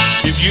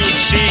 If you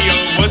see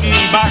a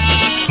wooden box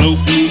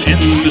floating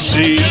in the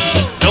sea,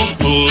 don't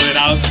pull it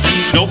out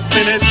and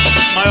open it.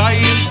 My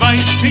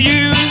advice to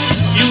you,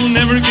 you'll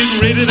never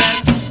get rid of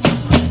that,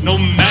 no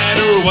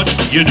matter what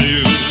you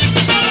do.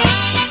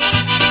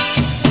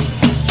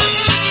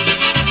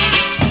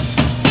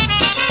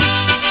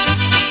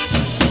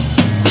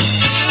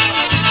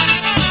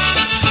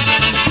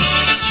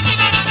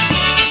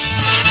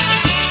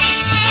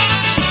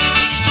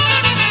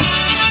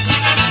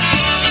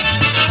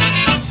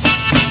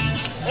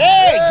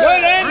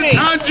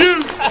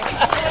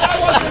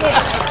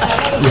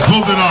 You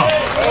pulled it off.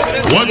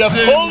 What's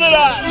you pulled it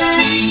off.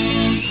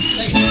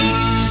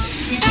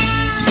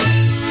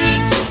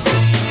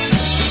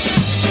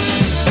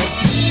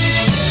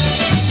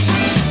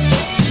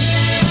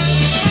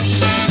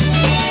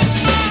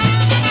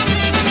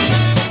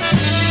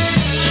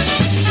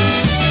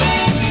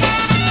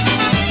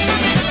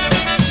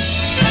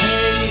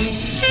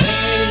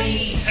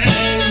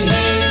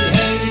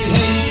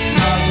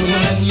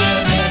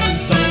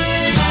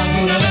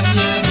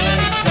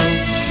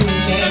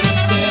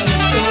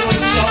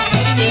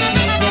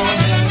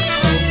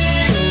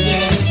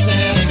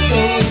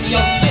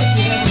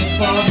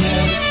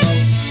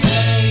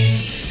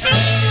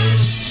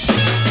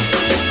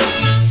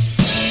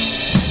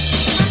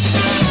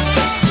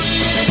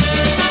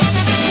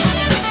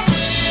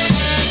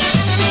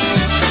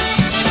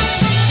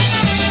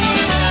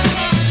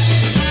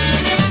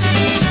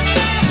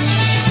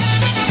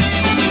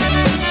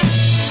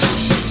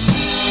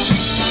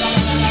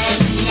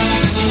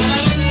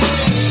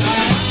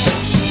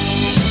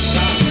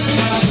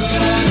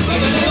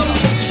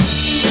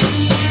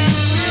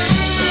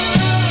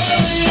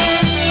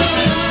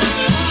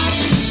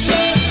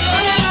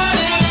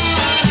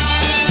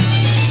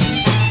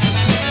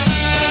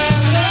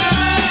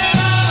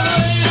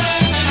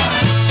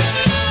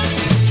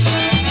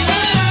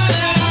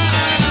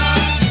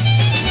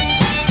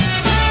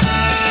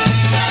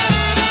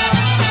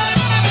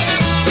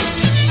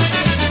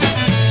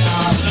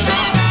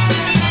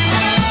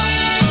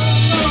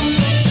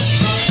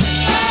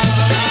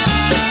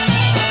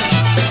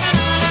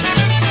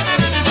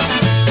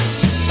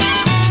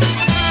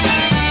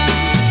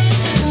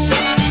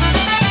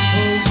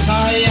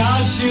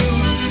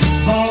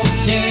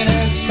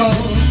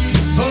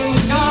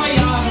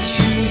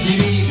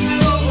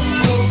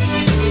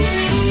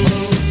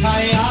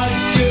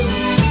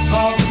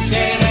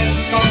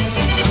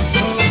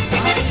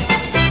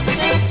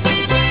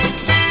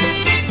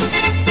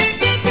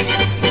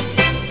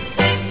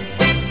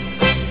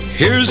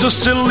 Here's a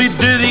silly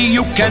ditty,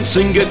 you can't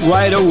sing it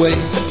right away.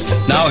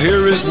 Now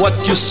here is what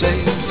you say,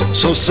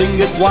 so sing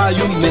it while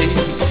you may.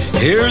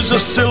 Here's a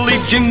silly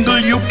jingle,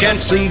 you can't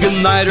sing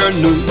it night or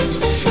noon.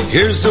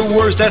 Here's the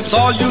words, that's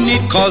all you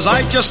need, cause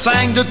I just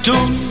sang the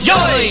tune.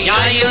 Joj,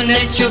 ja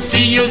neću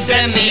ti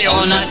uzemi,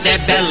 ona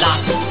debela,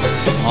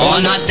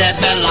 ona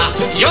debela,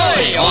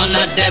 joj,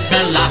 ona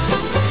debela.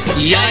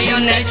 Ja ju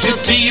neću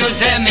ti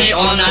uzemi,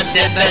 ona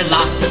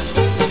debela,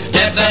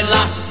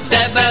 debela,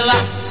 debela,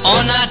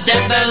 ona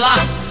debela.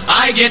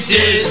 I get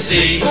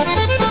dizzy,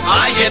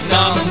 I get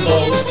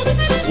numbo,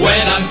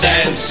 when I'm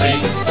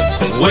dancing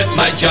with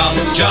my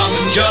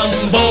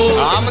jumbo.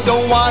 I'm the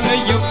one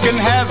you can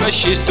have,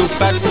 she's too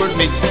fat for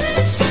me,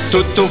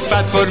 too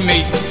fat for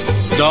me,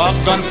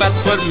 doggone fat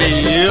for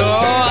me.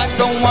 Oh, I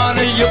don't want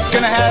you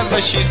can have,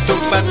 she's too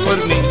fat for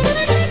me.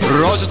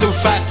 Rose is too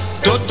fat,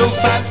 too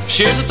fat,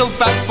 she's too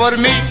fat for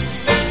me.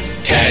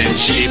 Can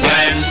she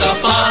prance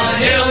up a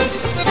hill?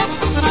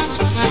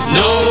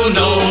 No,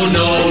 no,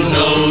 no,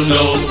 no,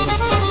 no.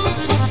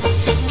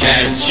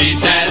 she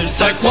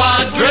dance a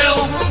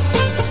quadrille?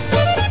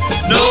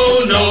 No,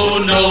 no,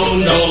 no,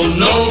 no,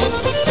 no.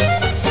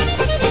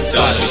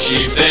 Does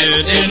she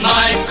fit in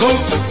my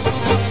coupe?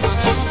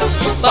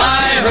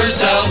 By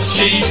herself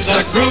she's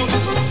a group.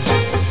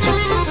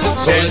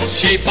 Could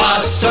she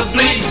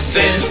possibly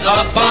sit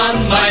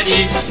upon my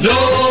knee? No,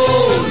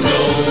 no,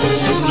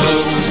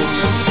 no.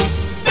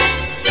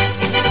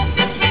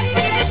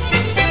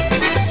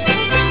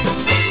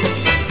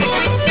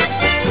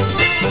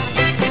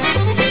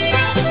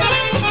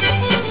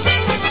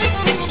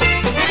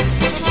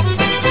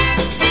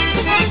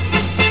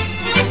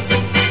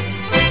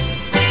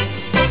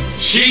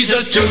 She's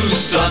a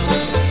twosome,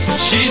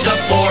 she's a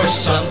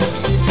foursome.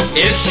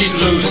 If she'd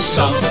lose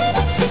some,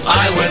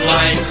 I would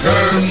like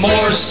her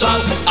more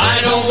some.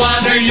 I don't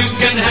want her, you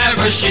can have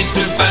her. She's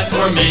too fat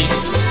for me.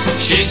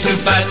 She's too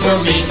fat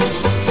for me.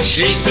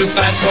 She's too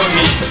fat for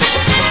me.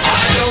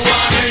 I don't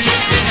want her, you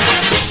can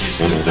have her. She's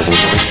too fat for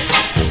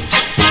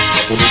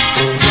me.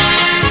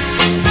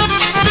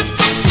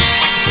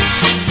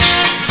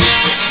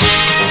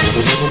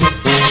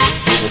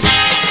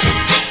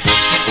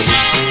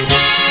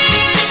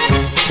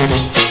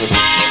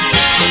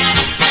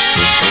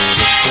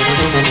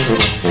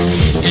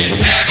 In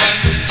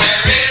heaven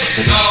there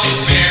is no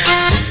beer.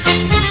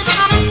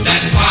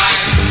 That's why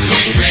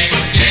we drink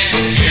it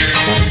here.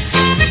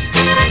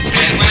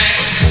 And when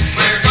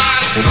we're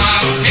gone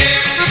from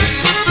here,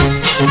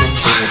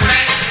 our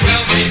friends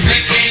will be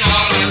drinking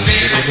all the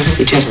beer.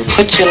 You just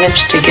put your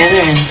lips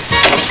together and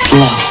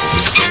blow.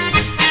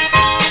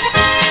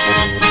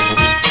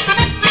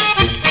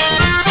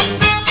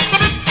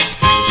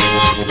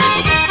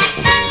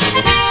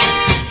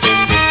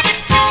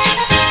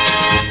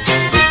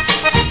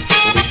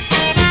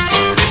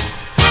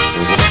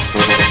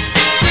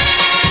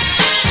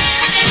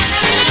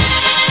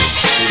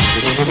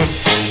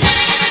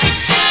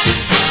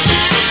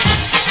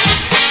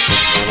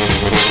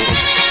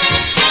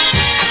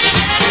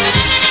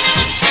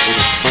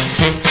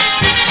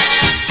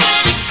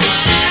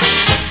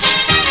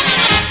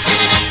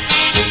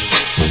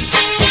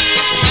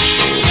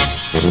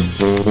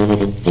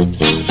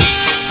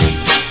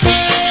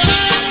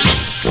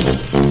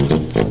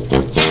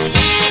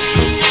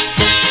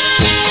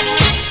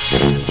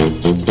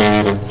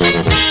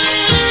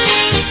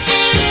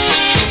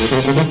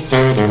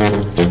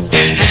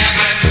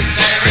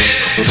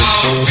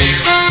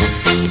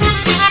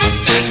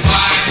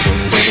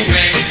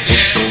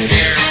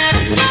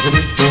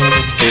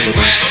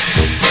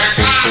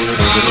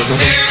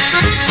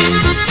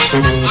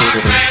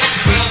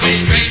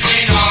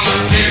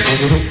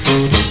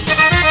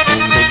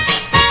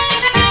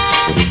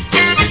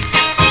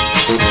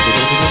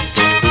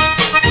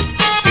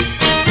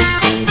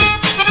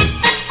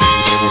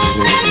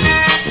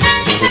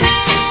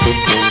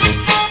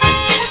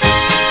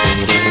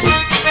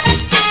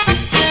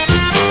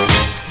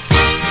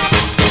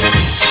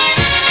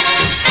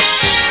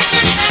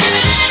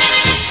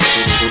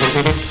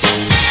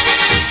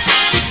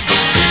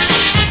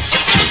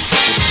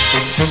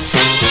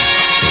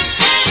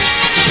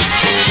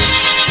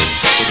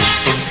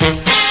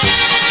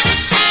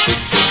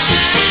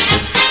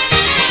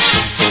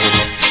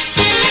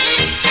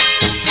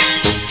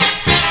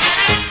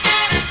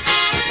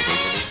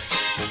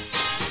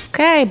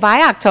 Okay,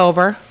 bye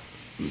October.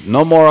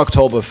 No more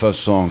Oktoberfest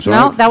songs, right?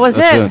 No, that was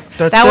it.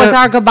 That was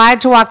our goodbye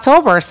to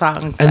October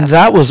song. And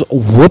that was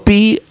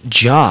Whoopi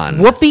John.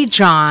 Whoopi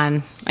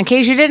John. In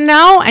case you didn't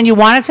know and you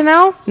wanted to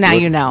know, now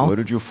you know. Where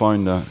did you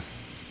find that?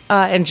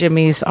 In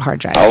Jimmy's hard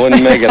drive. I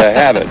wouldn't make it a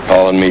habit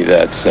calling me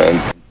that,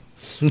 son.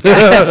 You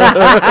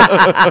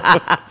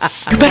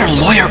better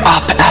lawyer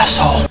up,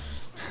 asshole.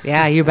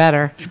 Yeah, you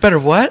better. You better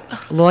what?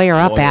 Lawyer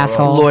up,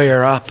 asshole.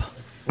 Lawyer up.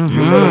 You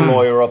better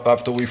lawyer up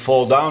after we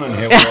fall down in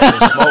here with all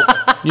the smoke.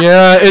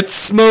 Yeah, it's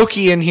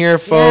smoky in here,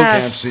 folks.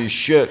 Yes. Can't see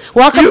shit.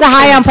 Welcome to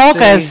High on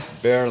Polkas.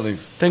 Barely.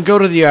 Then go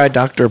to the eye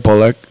doctor,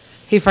 Bullock.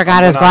 He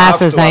forgot his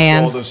glasses,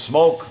 Diane. All the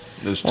smoke.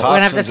 There's We're going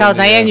to have to tell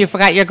Diane you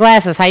forgot your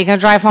glasses. How you going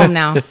to drive home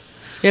now?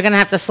 You're going to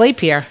have to sleep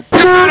here.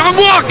 I'm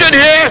walking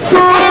here.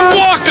 I'm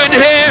walking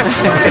here.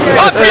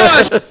 Up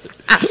yours.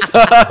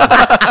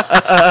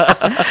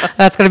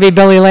 That's going to be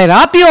Billy later.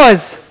 Up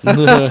yours.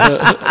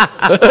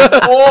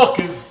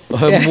 Walking.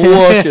 I'm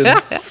walking.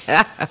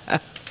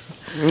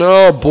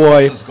 Oh,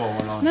 boy. What's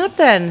going on?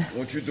 Nothing.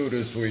 What'd you do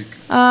this week?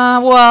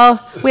 Well,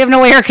 we have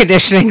no air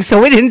conditioning, so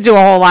we didn't do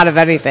a whole lot of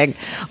anything.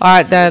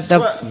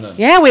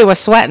 Yeah, we were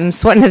sweating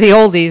to the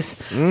oldies.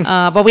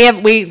 But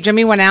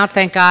Jimmy went out,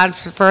 thank God,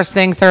 first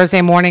thing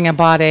Thursday morning and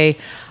bought a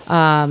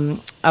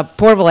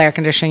portable air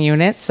conditioning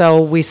unit,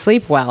 so we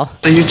sleep well.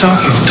 Are you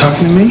talking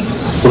to me?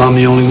 Well, I'm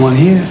the only one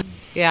here.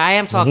 Yeah, I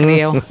am talking to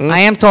you.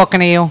 I am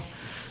talking to you.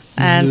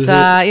 And,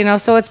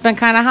 so it's been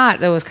kind of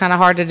hot. It was kind of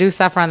hard to do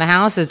stuff around the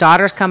house. His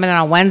daughter's coming in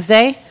on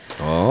Wednesday.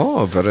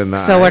 Oh, very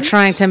nice. So we're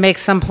trying to make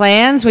some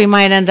plans. We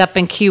might end up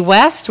in Key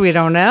West. We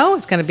don't know.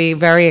 It's going to be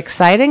very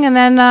exciting. And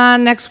then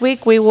next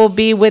week we will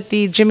be with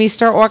the Jimmy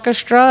Sturr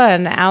Orchestra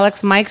and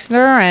Alex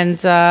Meixner and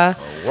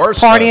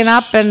partying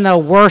up in the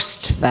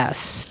Worst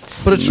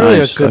Fest. But it's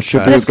really a good fest.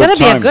 But it's going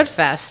to be a good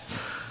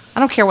fest. I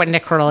don't care what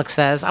Nick Hurlick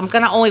says. I'm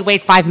going to only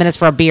wait 5 minutes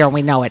for a beer, and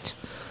we know it.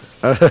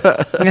 You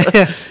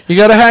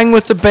got to hang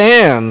with the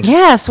band.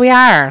 Yes, we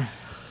are.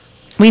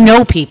 We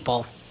know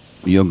people.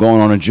 You're going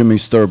on a Jimmy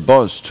Sturr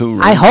bus too,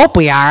 right? I hope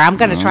we are. I'm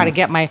going to try to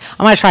get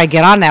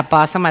on that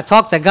bus. I'm going to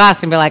talk to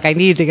Gus and be like, I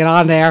need to get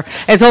on there.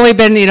 It's only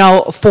been,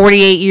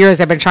 48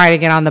 years I've been trying to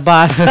get on the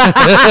bus.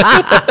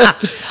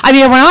 I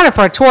mean, I went on it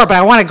for a tour, but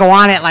I want to go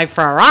on it like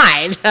for a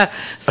ride.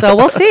 So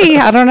we'll see.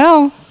 I don't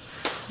know.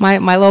 My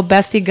little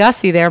bestie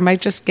Gussie there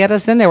might just get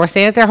us in there. We're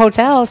staying at their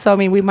hotel, so I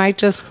mean, we might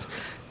just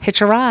hitch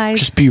a ride.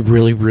 Just be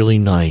really, really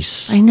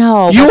nice. I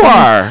know. You are.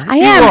 I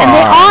am, and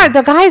they are.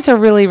 The guys are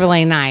really,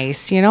 really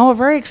nice. We're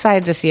very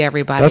excited to see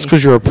everybody. That's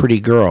because you're a pretty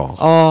girl.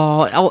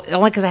 Oh,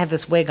 only because I have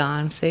this wig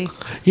on, see?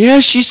 Yeah,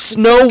 she's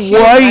Snow cute,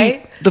 White.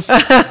 Right?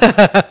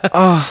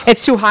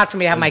 It's too hot for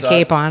me to have my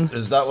cape on.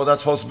 Is that what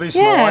that's supposed to be,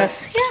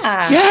 Yes, Snow White?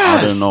 yeah. Yes.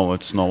 I didn't know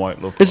what Snow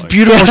White looked It's like.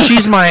 beautiful.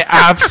 She's my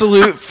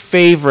absolute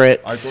favorite.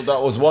 I thought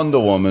that was Wonder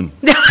Woman.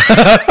 Hey,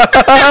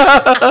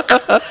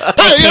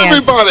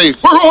 everybody,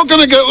 we're all going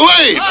to get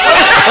laid.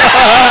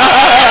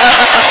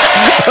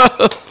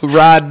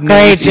 Rodney.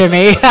 Great,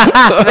 Jimmy.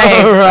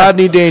 Thanks.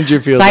 Rodney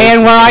Dangerfield.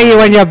 Diane, where are you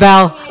in your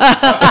bell?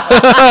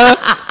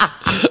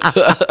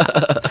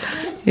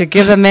 You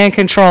give the man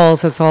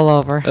controls, it's all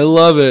over. I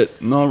love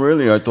it. No,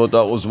 really, I thought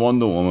that was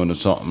Wonder Woman or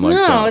something like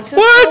that. No, it's just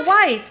Snow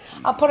White.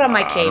 I'll put on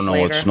my cape I don't know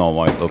later. what Snow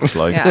White looks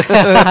like.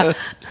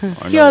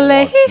 You're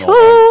late.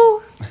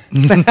 Oh,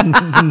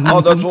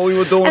 that's what we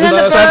were doing. And then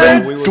the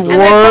birds, and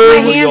I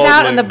put my hands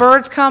out and the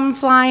birds come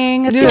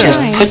flying. It's Just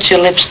nice. put your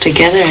lips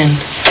together and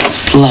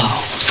blow.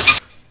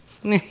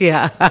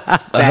 Yeah,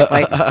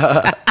 exactly.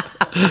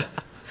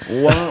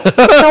 Well,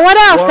 So what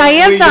else?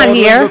 Diane's not yodeling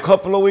here. A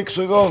couple of weeks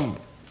ago.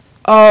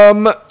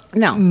 No.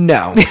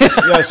 No.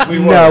 Yes, we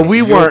were. No, we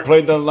You weren't.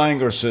 played the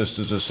Langer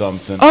Sisters or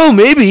something. Oh,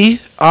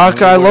 maybe. I We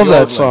were love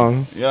that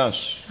yodeling. song.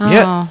 Yes.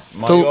 Yeah.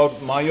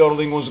 My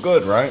yodeling was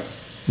good, right?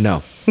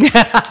 No.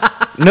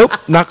 Nope.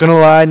 Not gonna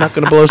lie. Not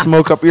gonna blow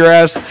smoke up your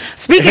ass.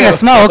 Speaking of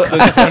smoke, Oh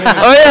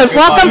yes.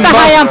 welcome to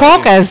High on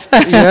Polkas.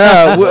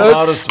 Yeah.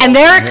 And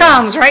there it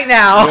comes right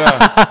now.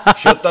 Yeah.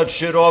 Shut that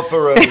shit off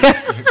already.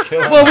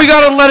 Well, we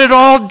gotta let it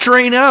all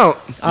drain out.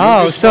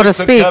 Oh, so to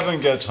speak. Kevin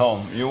gets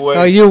home. You wait.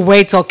 Oh, you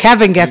wait till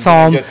Kevin gets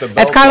home. get the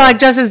That's belt kind of on. like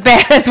just as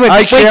bad as when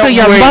I wait can't till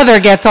your wait. mother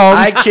gets home.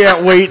 I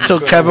can't wait till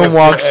Kevin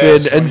walks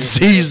in and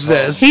sees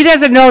this. He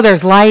doesn't know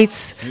there's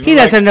lights. He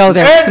doesn't know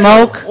there's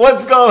smoke.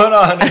 What's going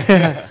on?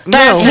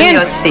 Fasten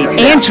your seatbelts.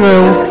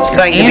 Andrew, It's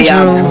going to be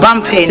a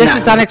bumpy this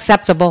night. is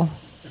unacceptable.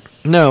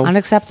 No.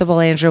 Unacceptable,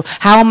 Andrew.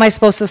 How am I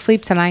supposed to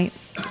sleep tonight?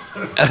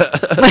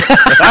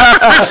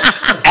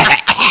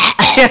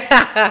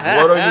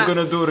 What are you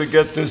gonna do to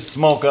get this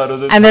smoke out of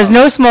the? And there's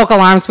no smoke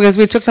alarms because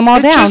we took them all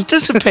It down. just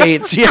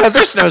dissipates. Yeah,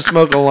 there's no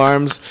smoke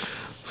alarms.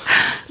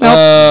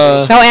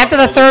 No, after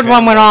the third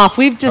one went off,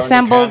 we've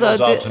disassembled.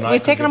 Candles out tonight We've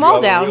to taken give them all you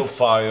a down. Real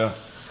fire.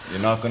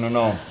 You're not gonna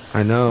know.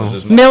 I know.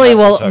 There's no Millie smoke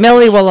will. detector.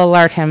 Millie will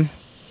alert him.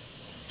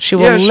 She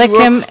will Yeah, lick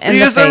him in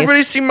the Does everybody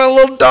face. see my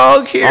little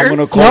dog here? I'm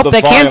gonna call Nope, the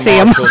they fire can't see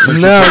him. marshal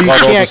since No, took you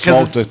out all the can't because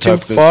smoke it's too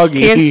detectors. foggy.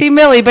 Can't see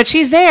Millie, but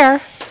she's there.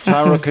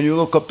 Tara, can you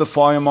look up the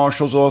fire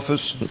marshal's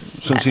office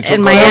since he took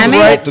In out all the Miami?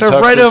 smoke They're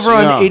right detectors? over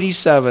on Yeah.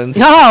 87.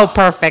 Oh,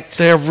 perfect.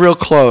 They're real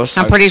close.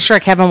 I'm pretty sure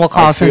Kevin will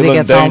call I as soon as feel he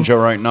in gets home. danger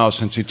right now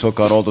since he took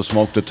out all the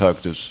smoke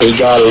detectors. He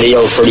got a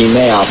Leo pretty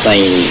mouth,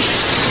 ain't he?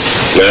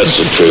 That's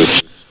the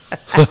truth.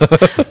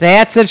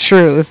 That's the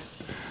truth.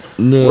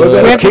 No. We're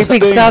gonna We have to keep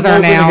speak things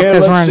Southern moving now here.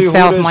 because we're Let's in see who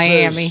South this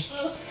Miami. is.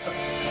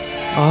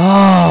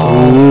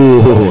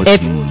 Oh,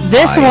 It's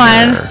this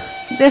one.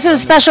 This is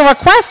a special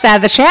request out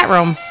of the chat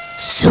room.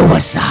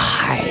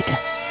 Suicide.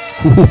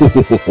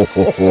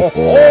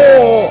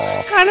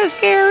 Kind of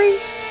scary.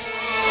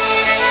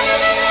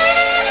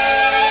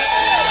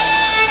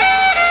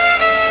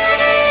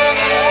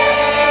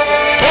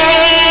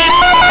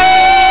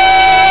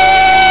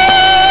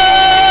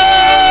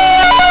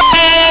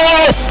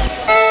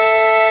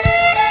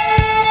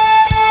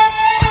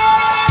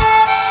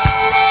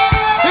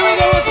 Here we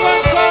go with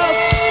one called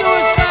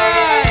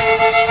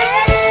Suicide.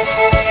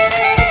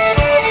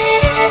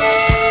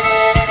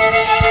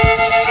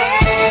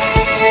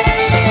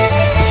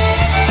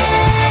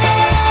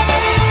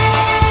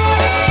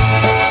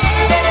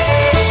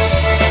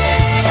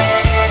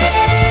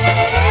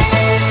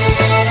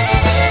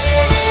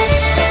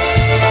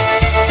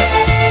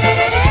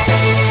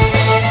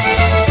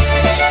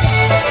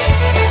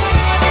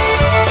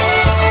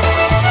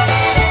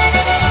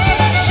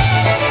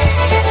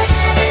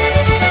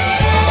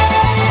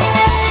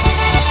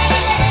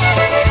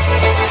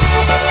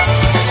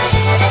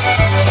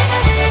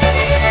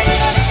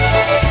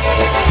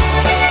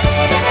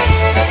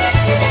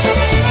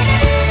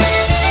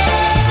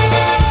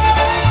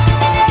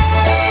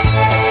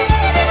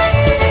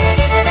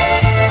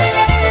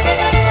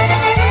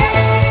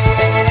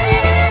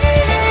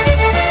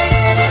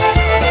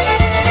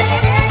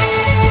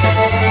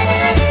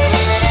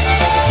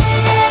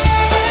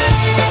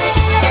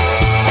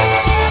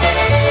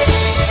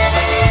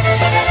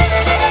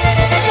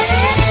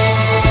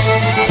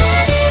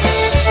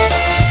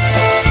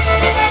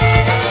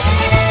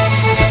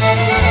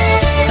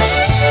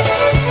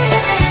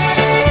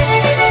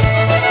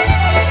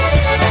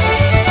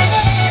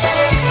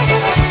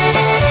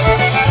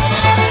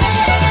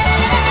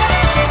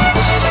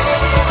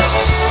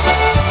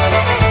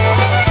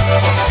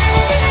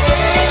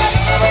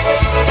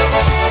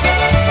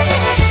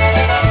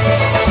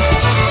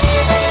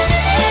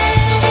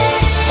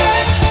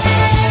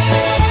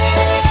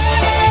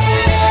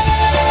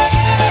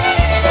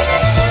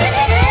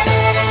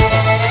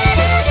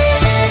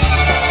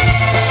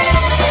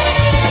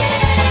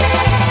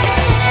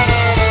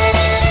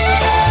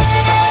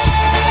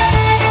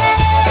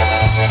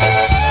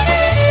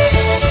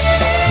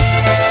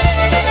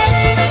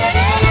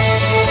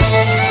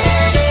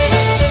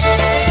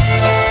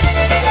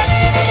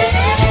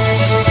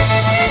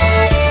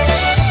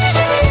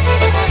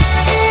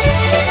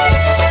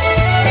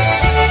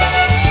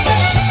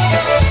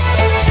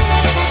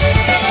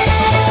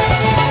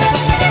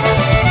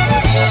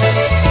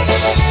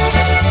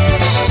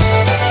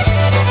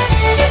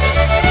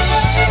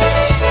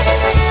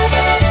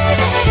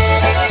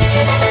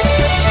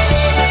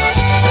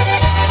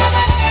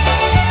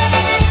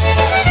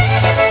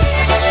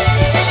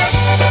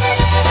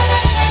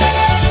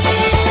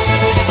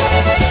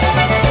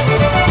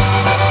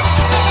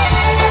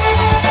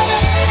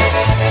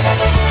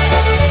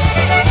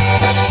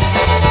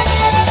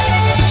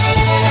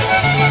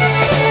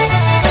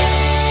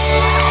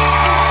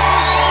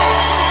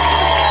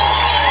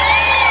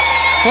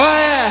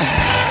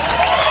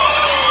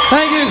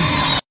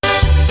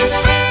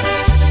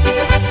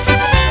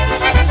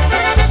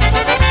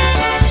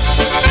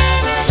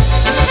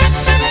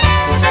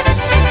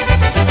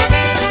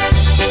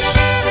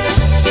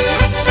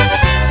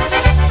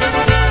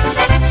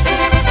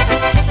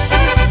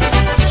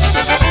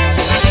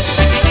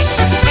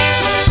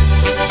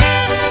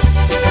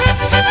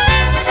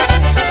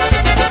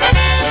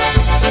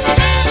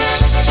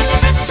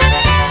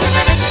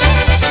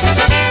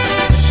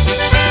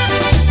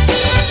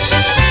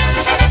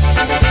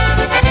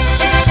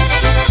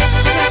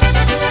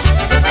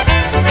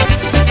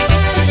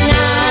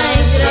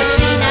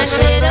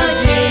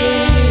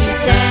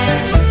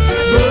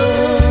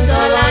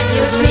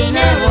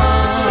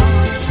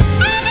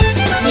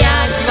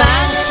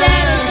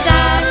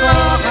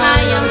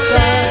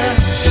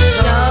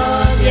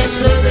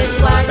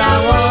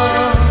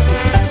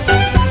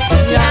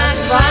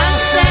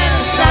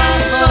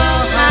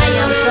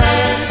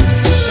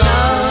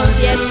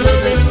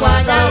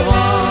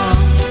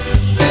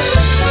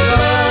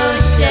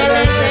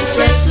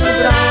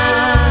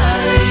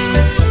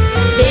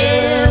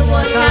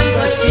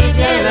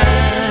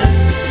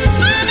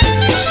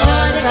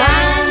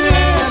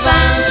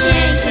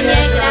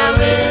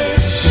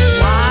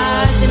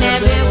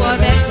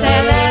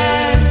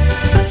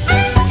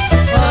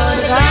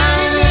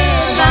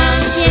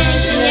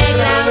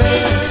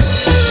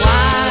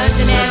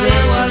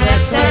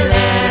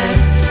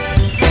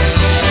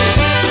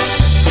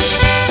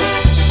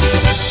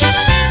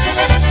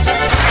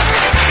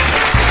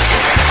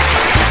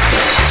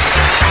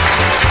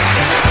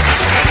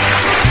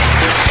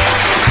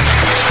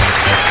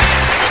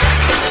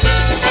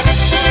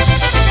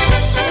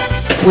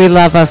 We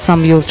love us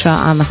some Yulcha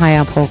on the High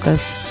on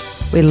Polkas.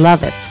 We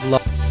love it.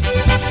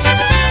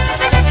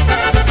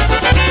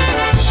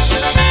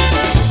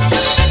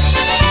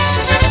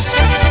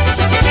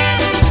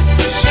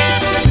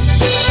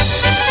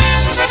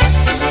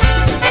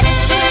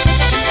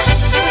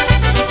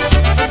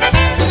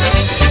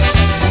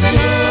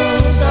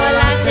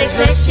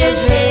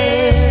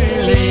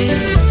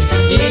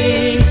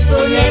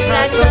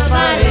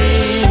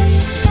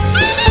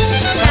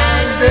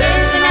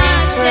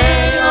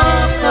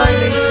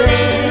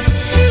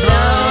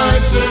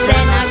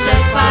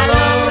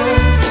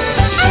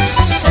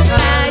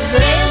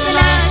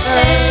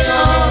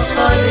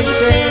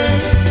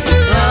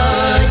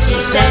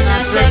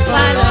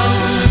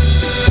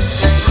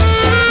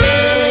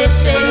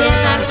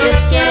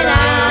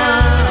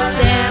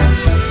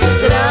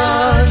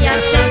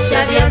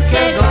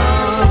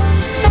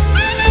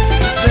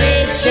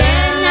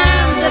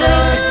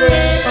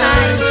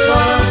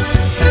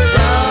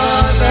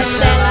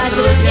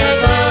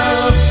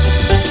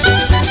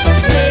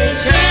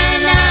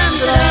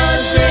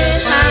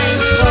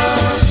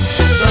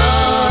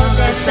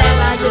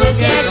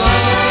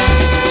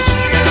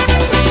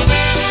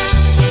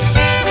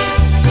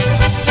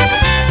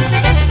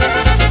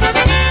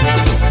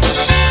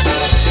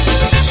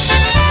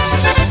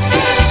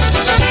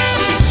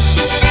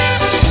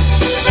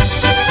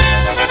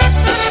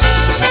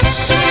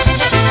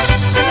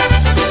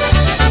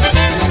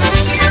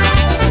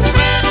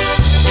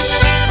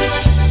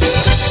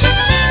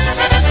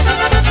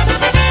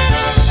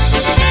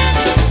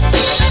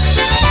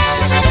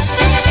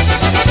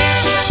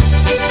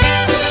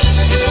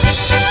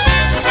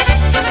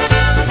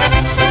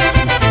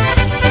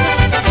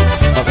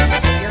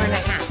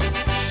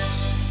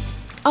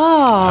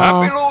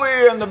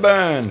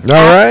 All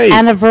right.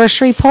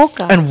 Anniversary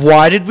polka. And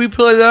why did we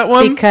play that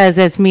one? Because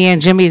it's me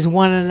and Jimmy's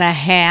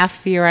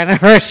 1.5 year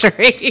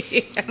anniversary.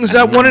 Is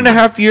that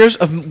 1.5 years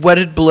of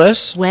wedded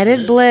bliss?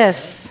 Wedded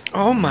bliss.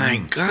 Oh my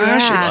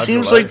gosh. Yeah. It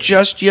seems like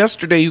just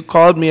yesterday you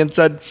called me and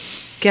said,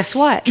 guess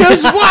what?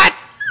 Guess what?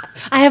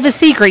 I have a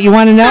secret. You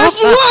want to know?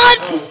 Guess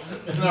what?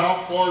 And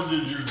how far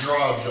did you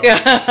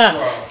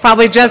drive?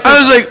 Probably just I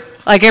was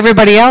like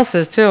everybody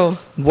else's too.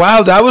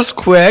 Wow, that was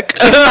quick.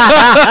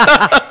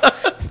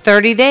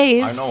 30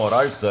 days. I know what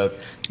I said.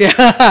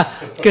 Yeah.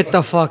 Get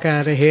the fuck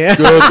out of here. Get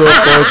the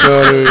fuck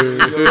out of here.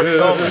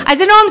 I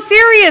said, no, I'm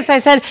serious. I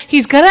said,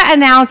 he's going to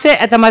announce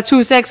it at the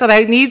Matusiks, and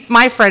I need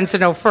my friends to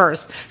know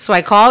first. So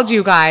I called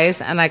you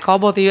guys, and I called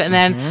both of you, and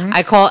then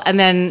and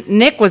then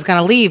Nick was going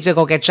to leave to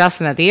go get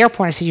Justin at the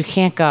airport. I said, you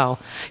can't go.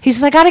 He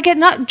says, I got to get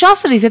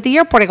Justin. He's at the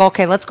airport. I go,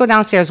 okay, let's go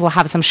downstairs. We'll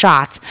have some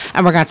shots,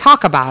 and we're going to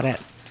talk about it.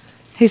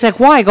 He's like,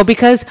 why? I go,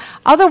 because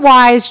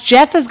otherwise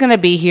Jeff is going to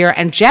be here,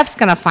 and Jeff's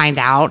going to find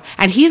out,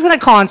 and he's going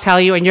to call and tell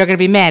you, and you're going to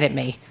be mad at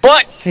me.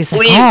 What he's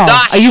like, we've oh,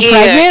 got are you here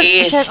pregnant? I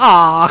is said,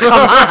 oh, come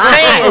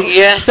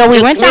on. So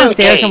we went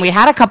downstairs, and we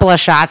had a couple of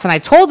shots, and I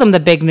told him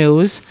the big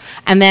news,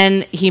 and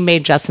then he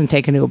made Justin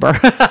take an Uber.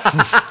 Frankly,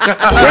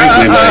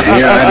 my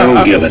dear, I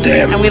don't give a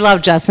damn. And we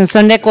love Justin.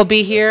 So Nick will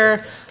be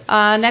here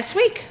next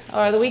week,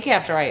 or the week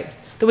after, right?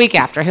 The week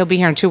after. He'll be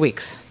here in 2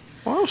 weeks.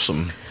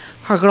 Awesome.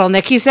 Our good old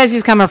Nick. He says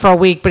he's coming for a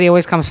week, but he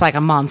always comes for like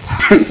a month.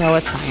 So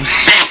it's fine.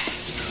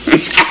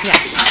 Yeah.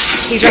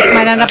 He just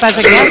might end up as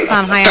a guest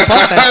on High on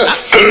Polkas.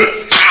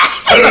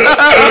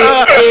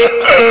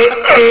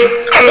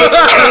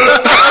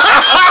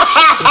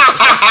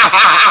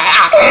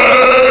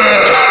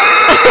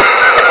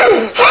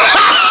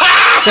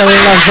 Billy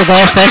loves the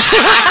goldfish.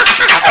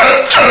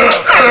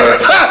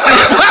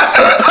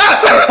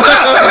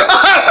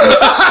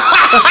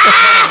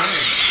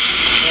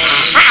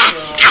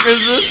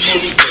 Is this?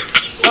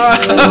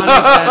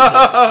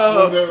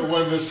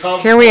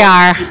 Here we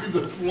are.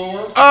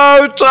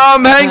 Oh,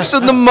 Tom Hanks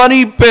in the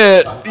money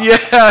pit. Yeah.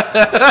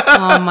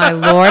 Oh, my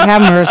Lord,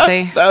 have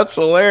mercy. That's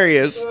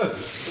hilarious.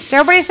 Does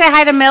everybody say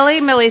hi to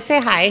Millie? Millie, say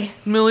hi.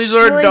 Millie's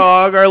our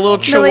dog, our little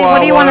chihuahua. Millie, what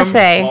do you want to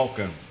say?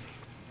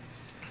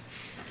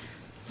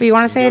 Do you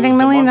want to say anything,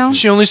 Millie? No?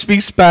 She only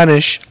speaks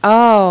Spanish.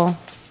 Oh.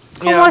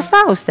 ¿Cómo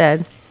está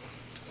usted?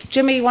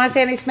 Jimmy, you want to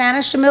say any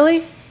Spanish to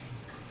Millie?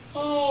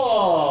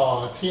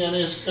 Oh,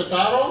 ¿tienes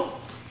guitarra?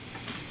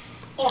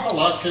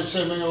 Ojalá que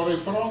se me ore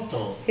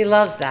pronto. He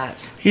loves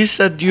that. He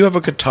said, do you have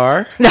a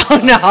guitar? No. Do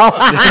you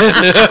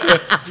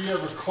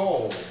have a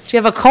cold? Do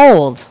you have a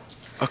cold?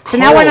 A cold? So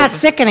now we're not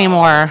sick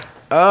anymore.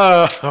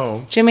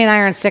 Oh. Jimmy and I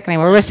aren't sick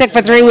anymore. We were sick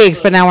for 3 weeks,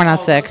 but now we're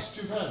not sick. That's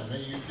too bad.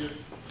 Maybe you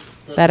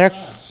get Better?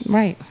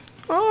 Right.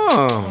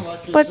 Oh.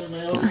 But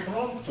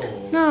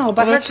no, but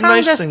Well, that's a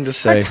nice thing to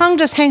say. her tongue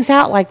just hangs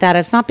out like that.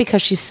 It's not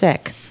because she's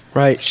sick.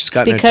 Right, she's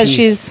got no Because teeth.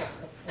 she's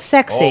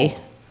sexy.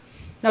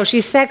 No,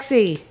 she's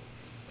sexy.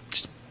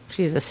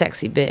 She's a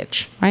sexy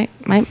bitch, right?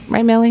 Right,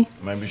 Millie?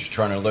 Maybe she's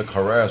trying to lick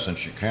her ass and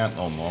she can't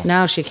no more.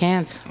 No, she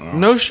can't.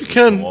 No, she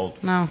can.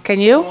 No, can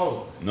you?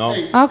 No.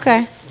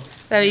 Okay.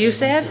 That you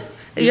said?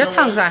 Your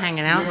tongue's not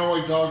hanging out. You know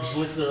why dogs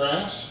lick their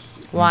ass?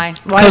 Why?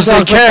 Because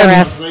they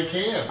can. They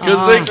can.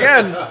 Because they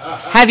can.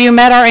 Have you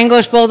met our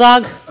English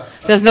bulldog?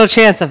 There's no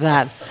chance of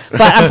that.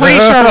 But I'm pretty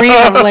sure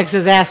Rita licks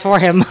his ass for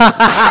him.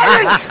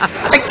 Silence!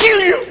 I kill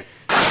you!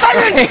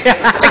 Silence!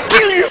 I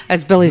kill you!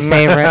 That's Billy's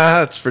favorite.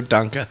 That's for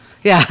Duncan.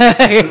 Yeah.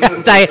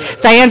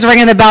 Diane's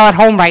ringing the bell at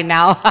home right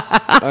now.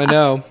 I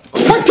know.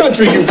 What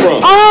country you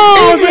from?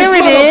 Oh, English, there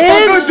it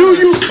motherfucker, is. do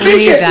you We speak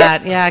need it?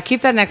 that. Yeah,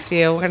 keep that next to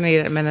you. We're going to need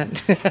it in a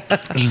minute.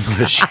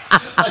 English.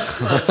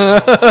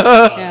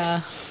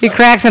 Yeah. He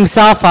cracks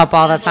himself up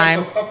all the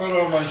time. Puppet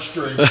on my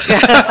string.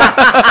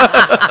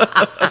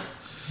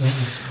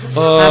 I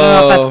don't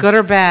know if that's good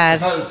or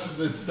bad.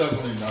 It's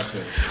definitely not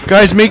good.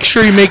 Guys, make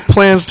sure you make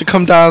plans to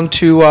come down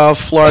to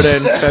Florida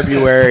in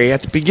February.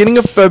 At the beginning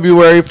of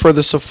February for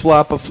the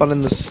Saflapa Fun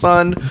in the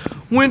Sun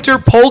Winter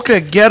Polka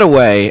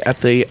Getaway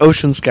at the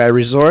Ocean Sky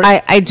Resort.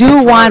 I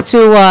do want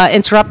to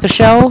interrupt the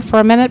show for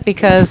a minute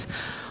because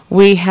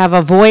we have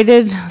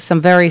avoided some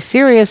very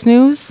serious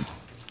news.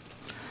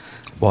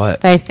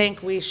 What? I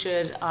think we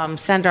should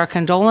send our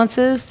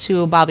condolences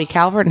to Bobby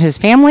Calvert and his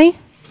family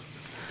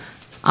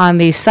on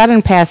the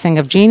sudden passing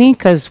of Jeannie,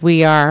 because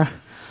we are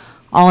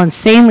all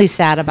insanely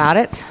sad about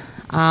it.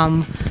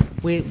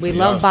 We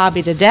love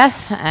Bobby to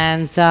death,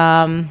 and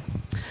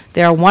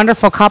they're a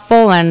wonderful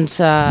couple, and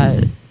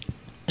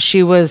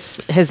she was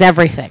his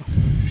everything.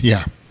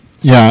 Yeah.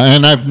 Yeah,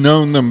 and I've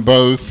known them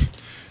both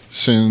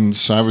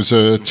since I was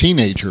a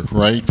teenager,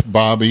 right?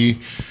 Bobby,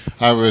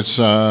 I was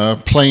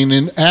playing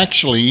in,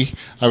 actually,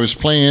 I was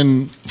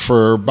playing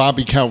for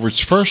Bobby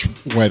Calvert's first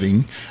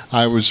wedding.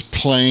 I was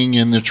playing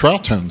in the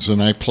Trouttones,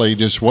 and I played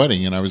his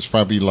wedding, and I was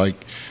probably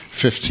like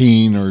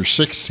 15 or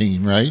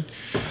 16, right?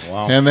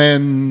 Wow. And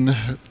then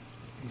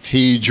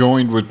he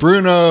joined with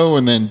Bruno,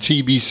 and then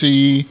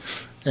TBC,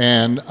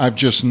 and I've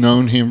just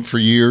known him for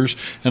years.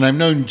 And I've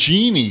known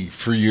Jeannie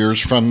for years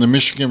from the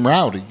Michigan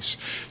Rowdies.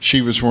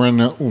 She was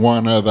one of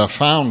the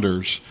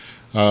founders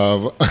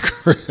of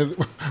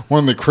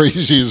one of the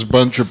craziest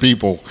bunch of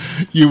people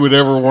you would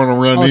ever want to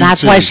run into.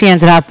 That's why she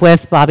ended up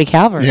with Bobby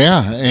Calvert.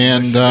 Yeah,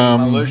 and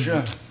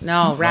militia?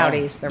 No,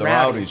 Rowdies. The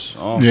Rowdies.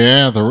 Oh.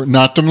 yeah,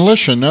 not the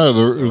militia. No,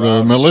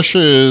 the militia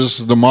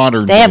is the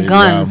modern. They have day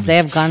guns. Rowdy. They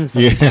have guns.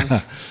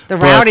 Yeah, The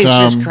Rowdies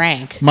just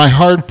drank. My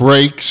heart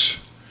breaks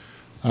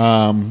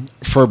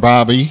for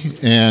Bobby,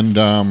 and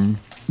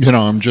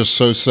I'm just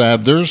so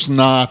sad. There's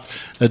not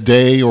a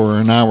day or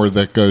an hour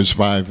that goes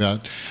by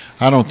that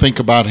I don't think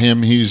about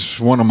him. He's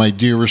one of my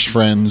dearest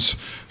friends,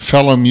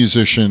 fellow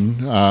musician,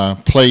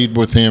 played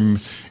with him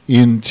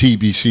in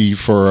TBC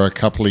for a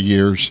couple of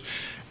years.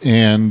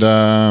 And,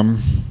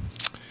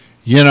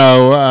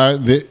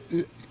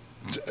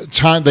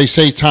 they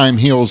say time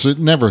heals. It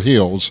never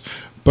heals,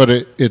 but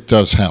it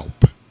does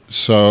help.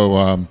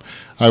 So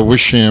I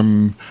wish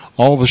him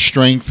all the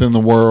strength in the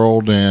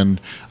world, and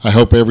I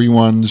hope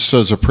everyone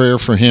says a prayer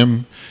for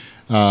him.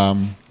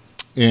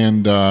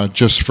 And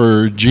just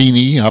for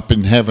Jeannie up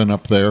in heaven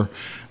up there,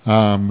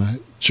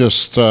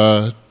 just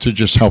to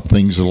just help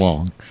things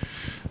along.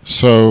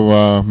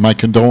 So my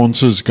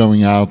condolences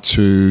going out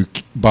to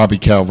Bobby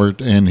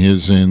Calvert and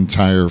his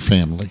entire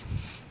family.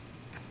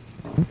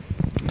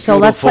 So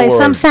let's play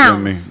some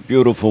sounds. Jimmy.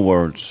 Beautiful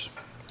words.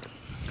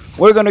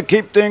 We're going to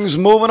keep things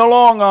moving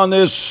along on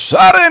this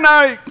Saturday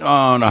night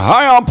on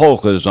High on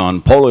Polkas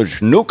on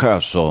Polish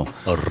Newcastle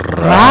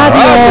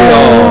Radio.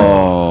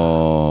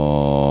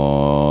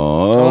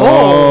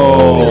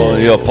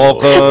 Your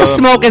polka. The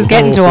smoke is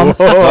getting to him.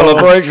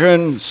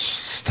 Celebration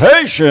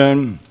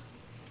station.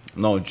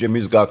 No,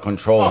 Jimmy's got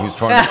control. He's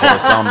trying to put a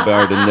sound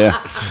buried in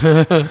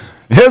there.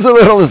 Here's a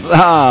little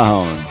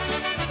sound.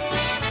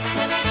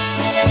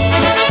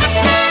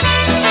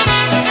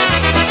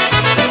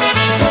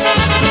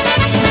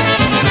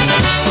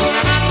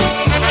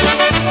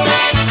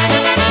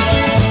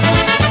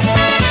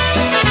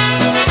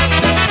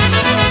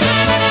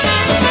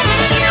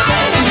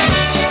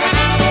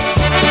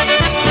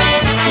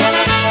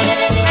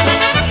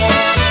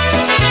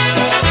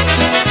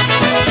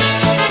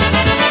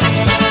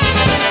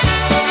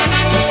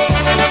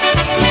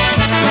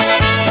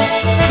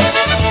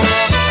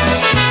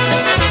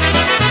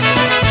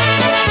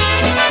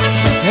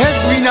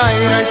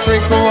 I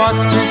take a walk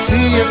to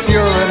see if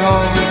you're at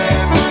home.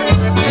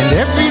 And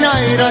every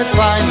night I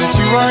find that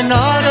you are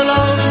not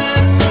alone.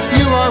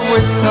 You are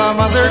with some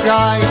other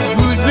guy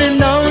who's been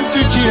known to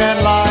cheat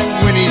and lie.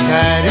 When he's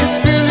had his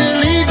fill,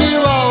 he'll leave you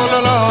all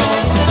alone.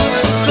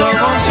 So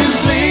won't you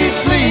please,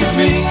 please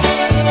me,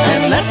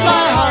 and let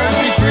my heart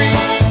be free.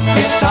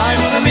 It's time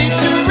for me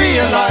to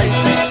realize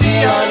we see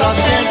our love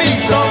can be.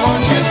 So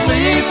won't you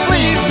please,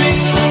 please me,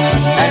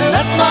 and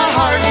let my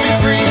heart be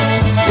free.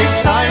 It's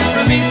time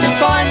for me to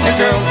find a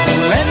girl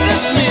who'll end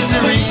this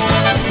misery.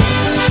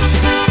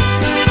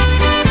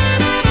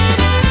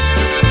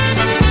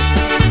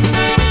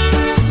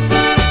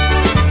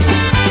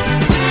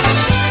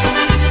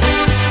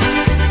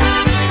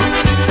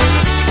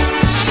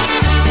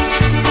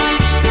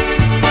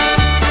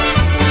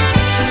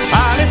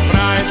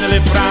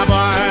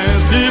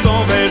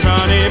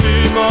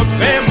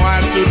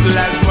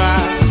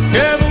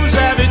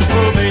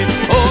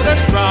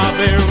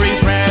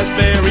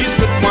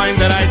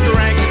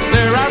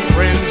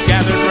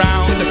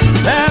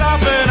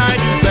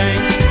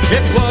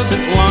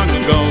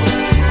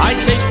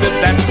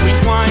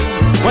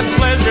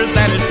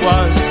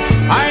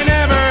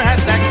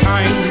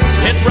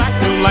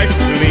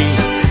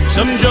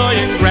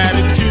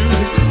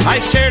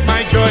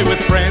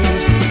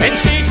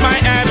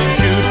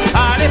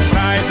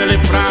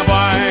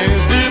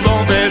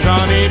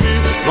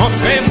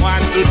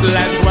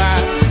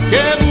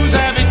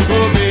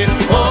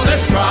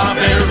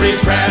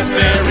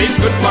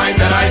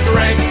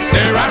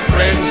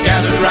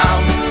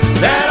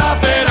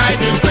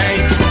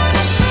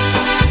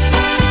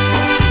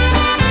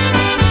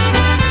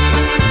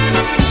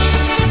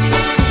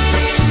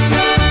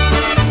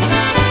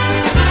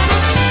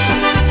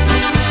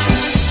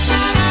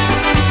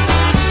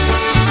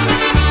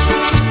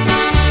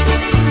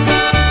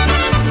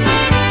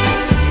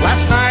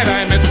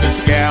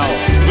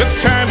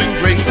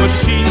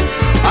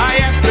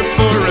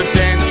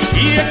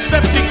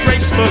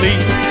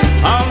 believe